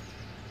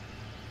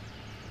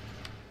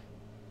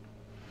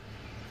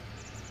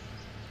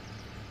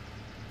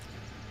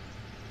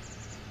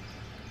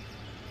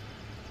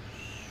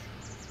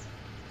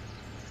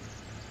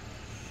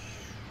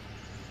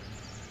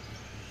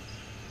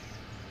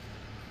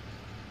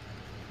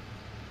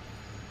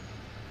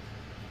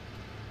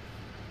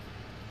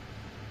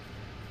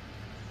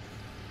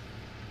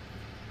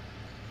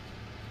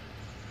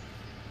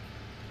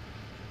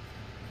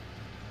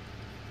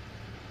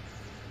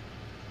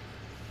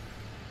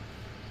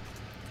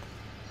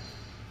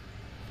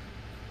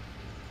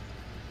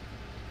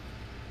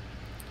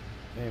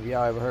 Have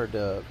y'all ever heard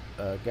the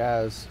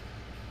guys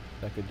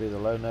that could do the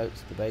low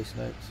notes, the bass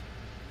notes?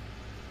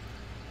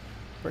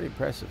 Pretty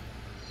impressive.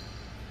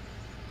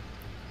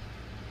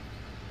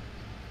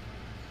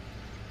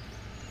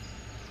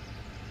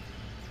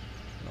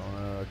 Oh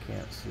no, I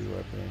can't see where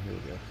I've been. Here we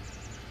go.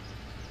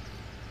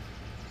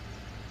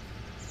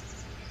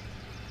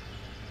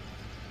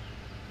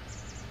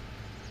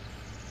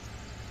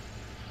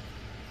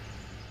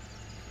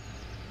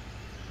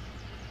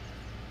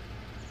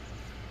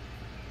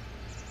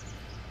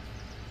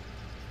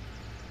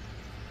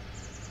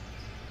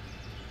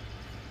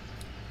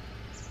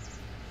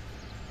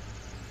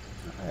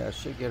 I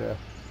should get a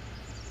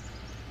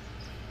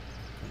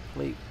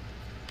complete.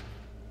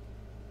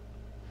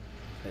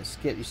 It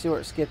skipped. You see where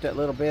it skipped that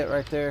little bit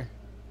right there?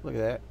 Look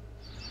at that.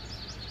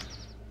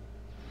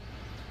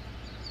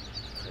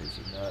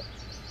 Crazy nut.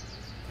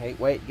 Can't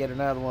wait to get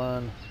another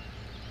one.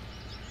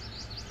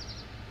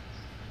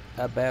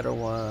 A better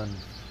one.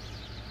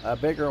 A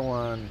bigger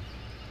one.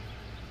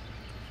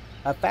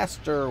 A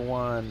faster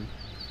one.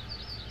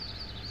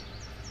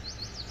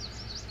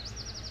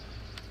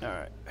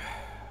 Alright.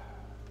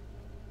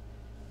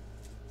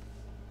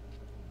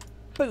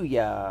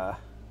 Booyah!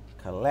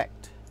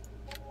 Collect.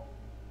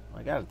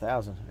 I got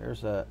 1,000.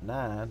 There's a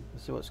 9.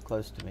 Let's see what's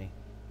close to me.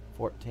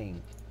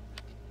 14.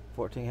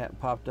 14 hadn't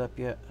popped up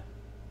yet.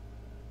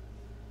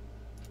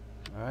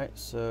 Alright,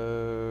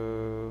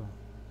 so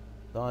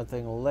the only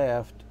thing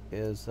left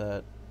is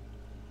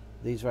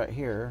these right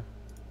here.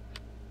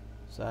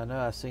 So I know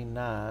I see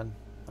 9.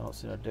 I don't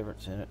see no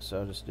difference in it, so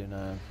I'll just do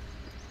 9.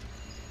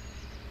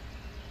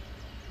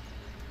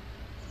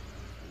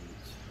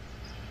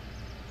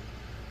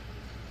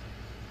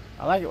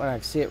 I like it when I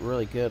can see it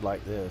really good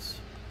like this.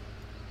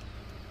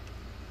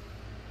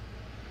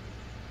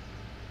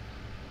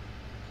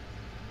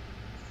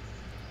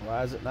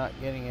 Why is it not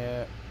getting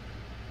it?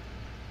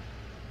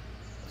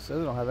 It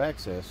says I don't have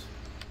access.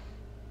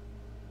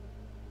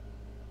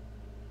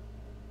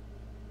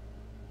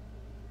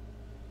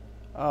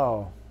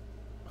 Oh.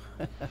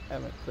 I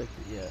haven't clicked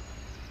it yet.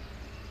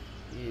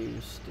 You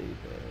stupid.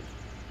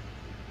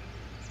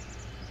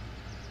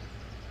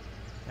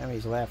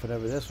 Amy's laughing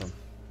over this one.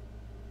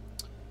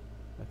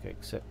 Okay,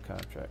 accept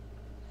contract.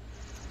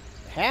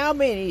 How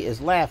many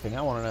is laughing?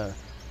 I want to know.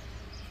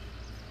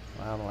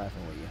 Well, I'm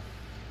laughing with you.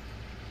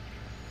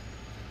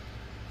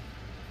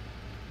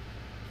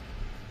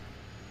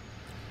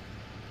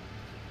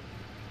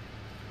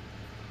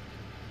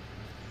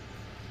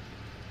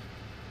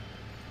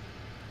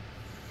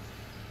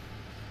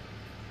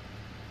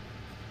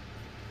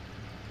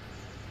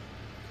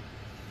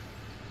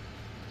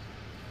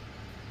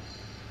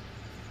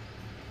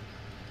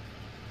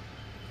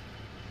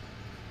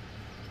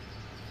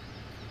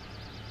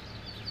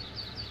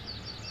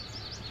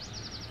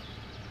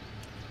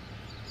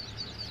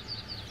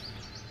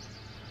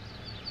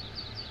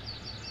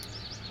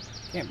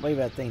 Can't believe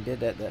that thing did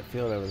that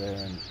field over there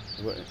and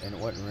it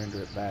wouldn't render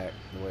it back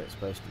the way it's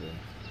supposed to be.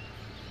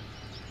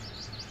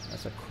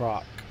 That's a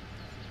croc.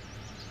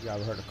 Y'all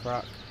ever heard of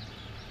croc?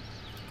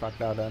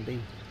 Crocodile Dundee?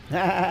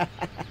 Crocodile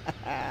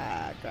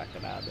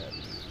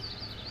Dundee.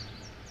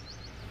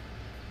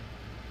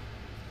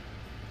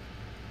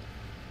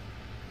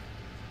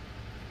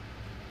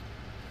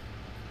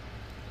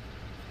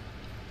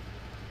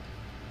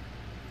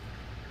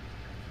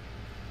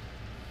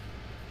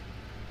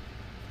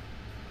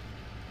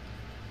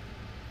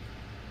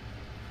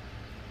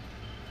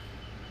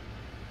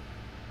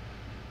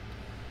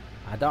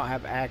 I don't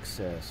have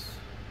access.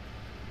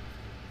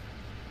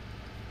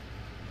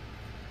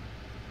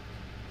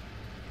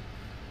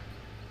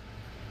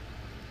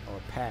 Or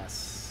a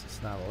pass.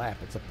 It's not a lap,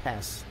 it's a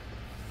pass.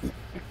 I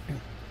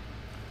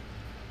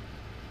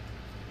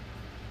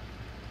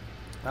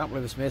don't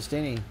believe it's missed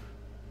any.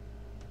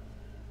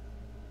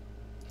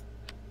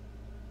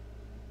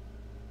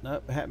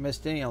 Nope, I haven't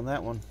missed any on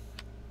that one.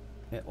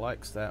 It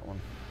likes that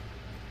one.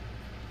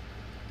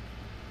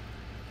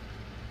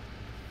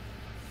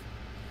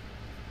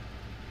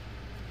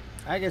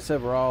 I guess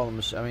overall,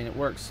 I mean, it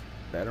works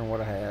better than what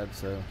I had,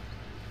 so.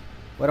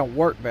 Well, it don't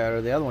work better.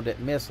 The other one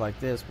didn't miss like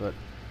this, but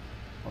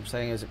what I'm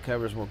saying is it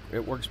covers more,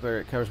 it works better,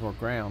 it covers more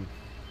ground.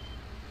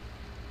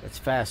 It's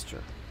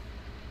faster.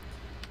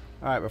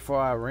 Alright,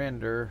 before I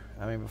render,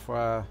 before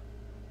I...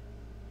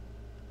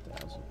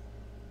 1,000.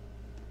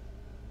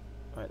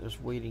 Alright,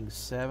 there's weeding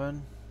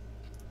 7,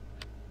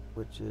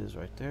 which is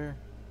right there.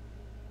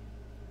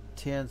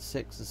 10,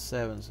 6, and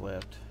 7's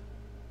left.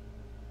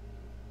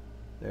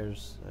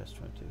 That's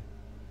 22.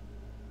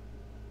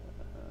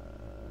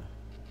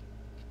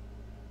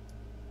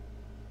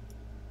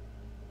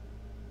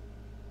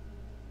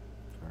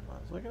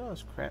 Look at all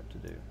this crap to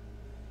do.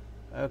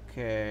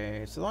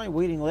 Okay, so the only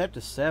weeding left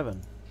is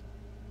 7.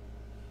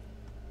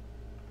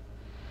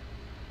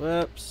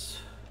 Whoops.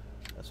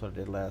 That's what I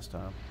did last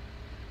time.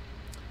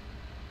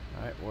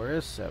 Alright, where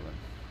is 7?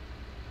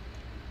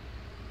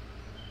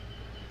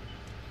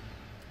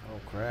 Oh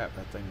crap,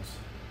 that thing's...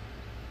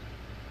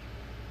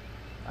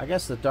 I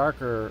guess the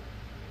darker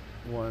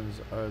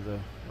ones are the...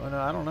 Oh no,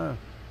 I don't know.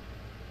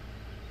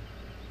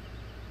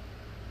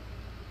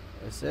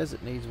 It says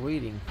it needs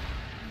weeding.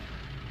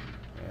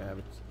 Yeah,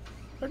 but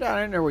they're down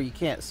in there where you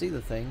can't see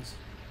the things.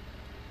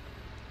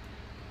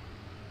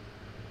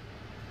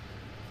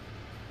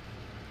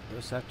 You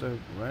just have to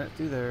run it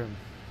through there and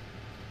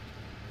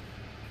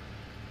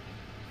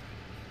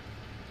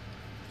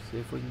see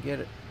if we can get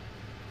it.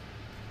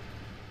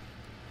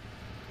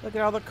 Look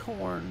at all the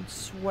corn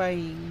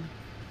swaying.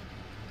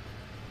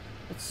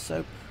 It's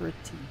so pretty.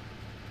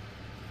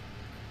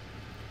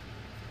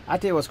 I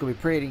tell you what's going to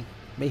be pretty.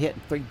 Me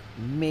hitting $3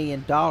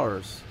 million.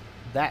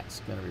 That's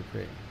going to be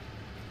pretty.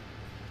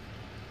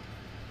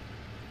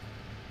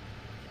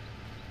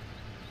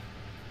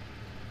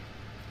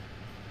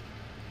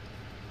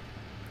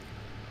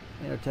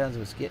 You know, tons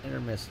of us getting it or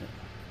missing it.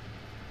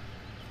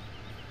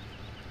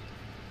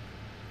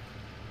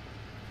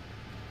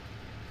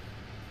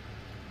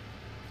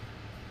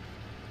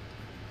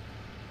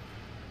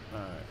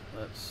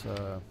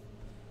 Alright,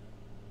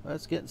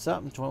 let's get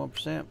something,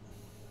 21%.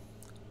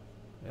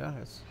 Yeah,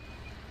 it's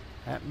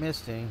that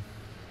misting.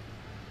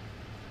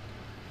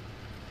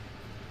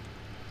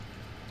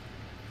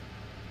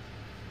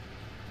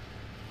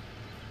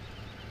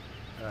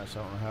 Alright,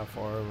 so I don't know how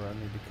far over I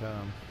need to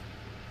come.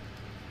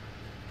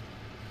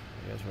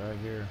 I guess right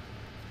here.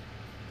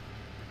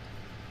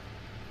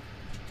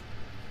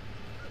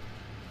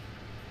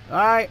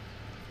 Alright.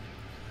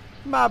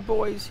 My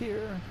boy's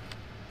here.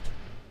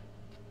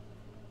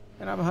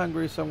 And I'm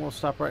hungry, so I'm going to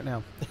stop right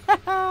now.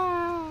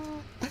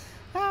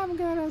 I'm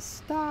going to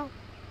stop.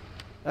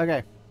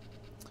 Okay.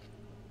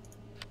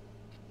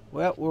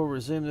 Well, we'll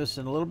resume this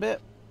in a little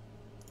bit.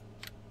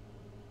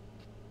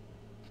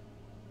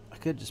 I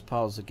could just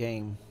pause the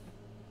game.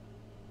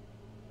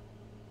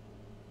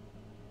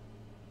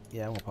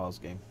 Yeah, I'm going to pause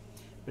the game.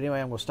 But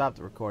anyway, I'm going to stop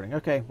the recording.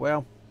 Okay,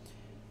 well,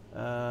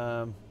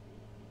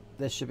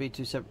 this should be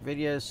 2 separate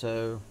videos,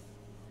 so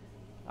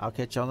I'll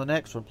catch you on the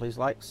next one. Please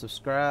like,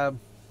 subscribe,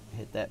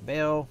 hit that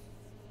bell,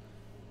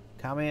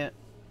 comment.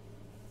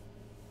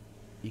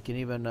 You can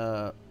even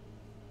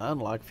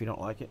unlike if you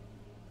don't like it.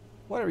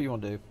 Whatever you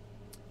want to do.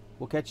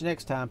 We'll catch you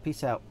next time.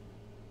 Peace out.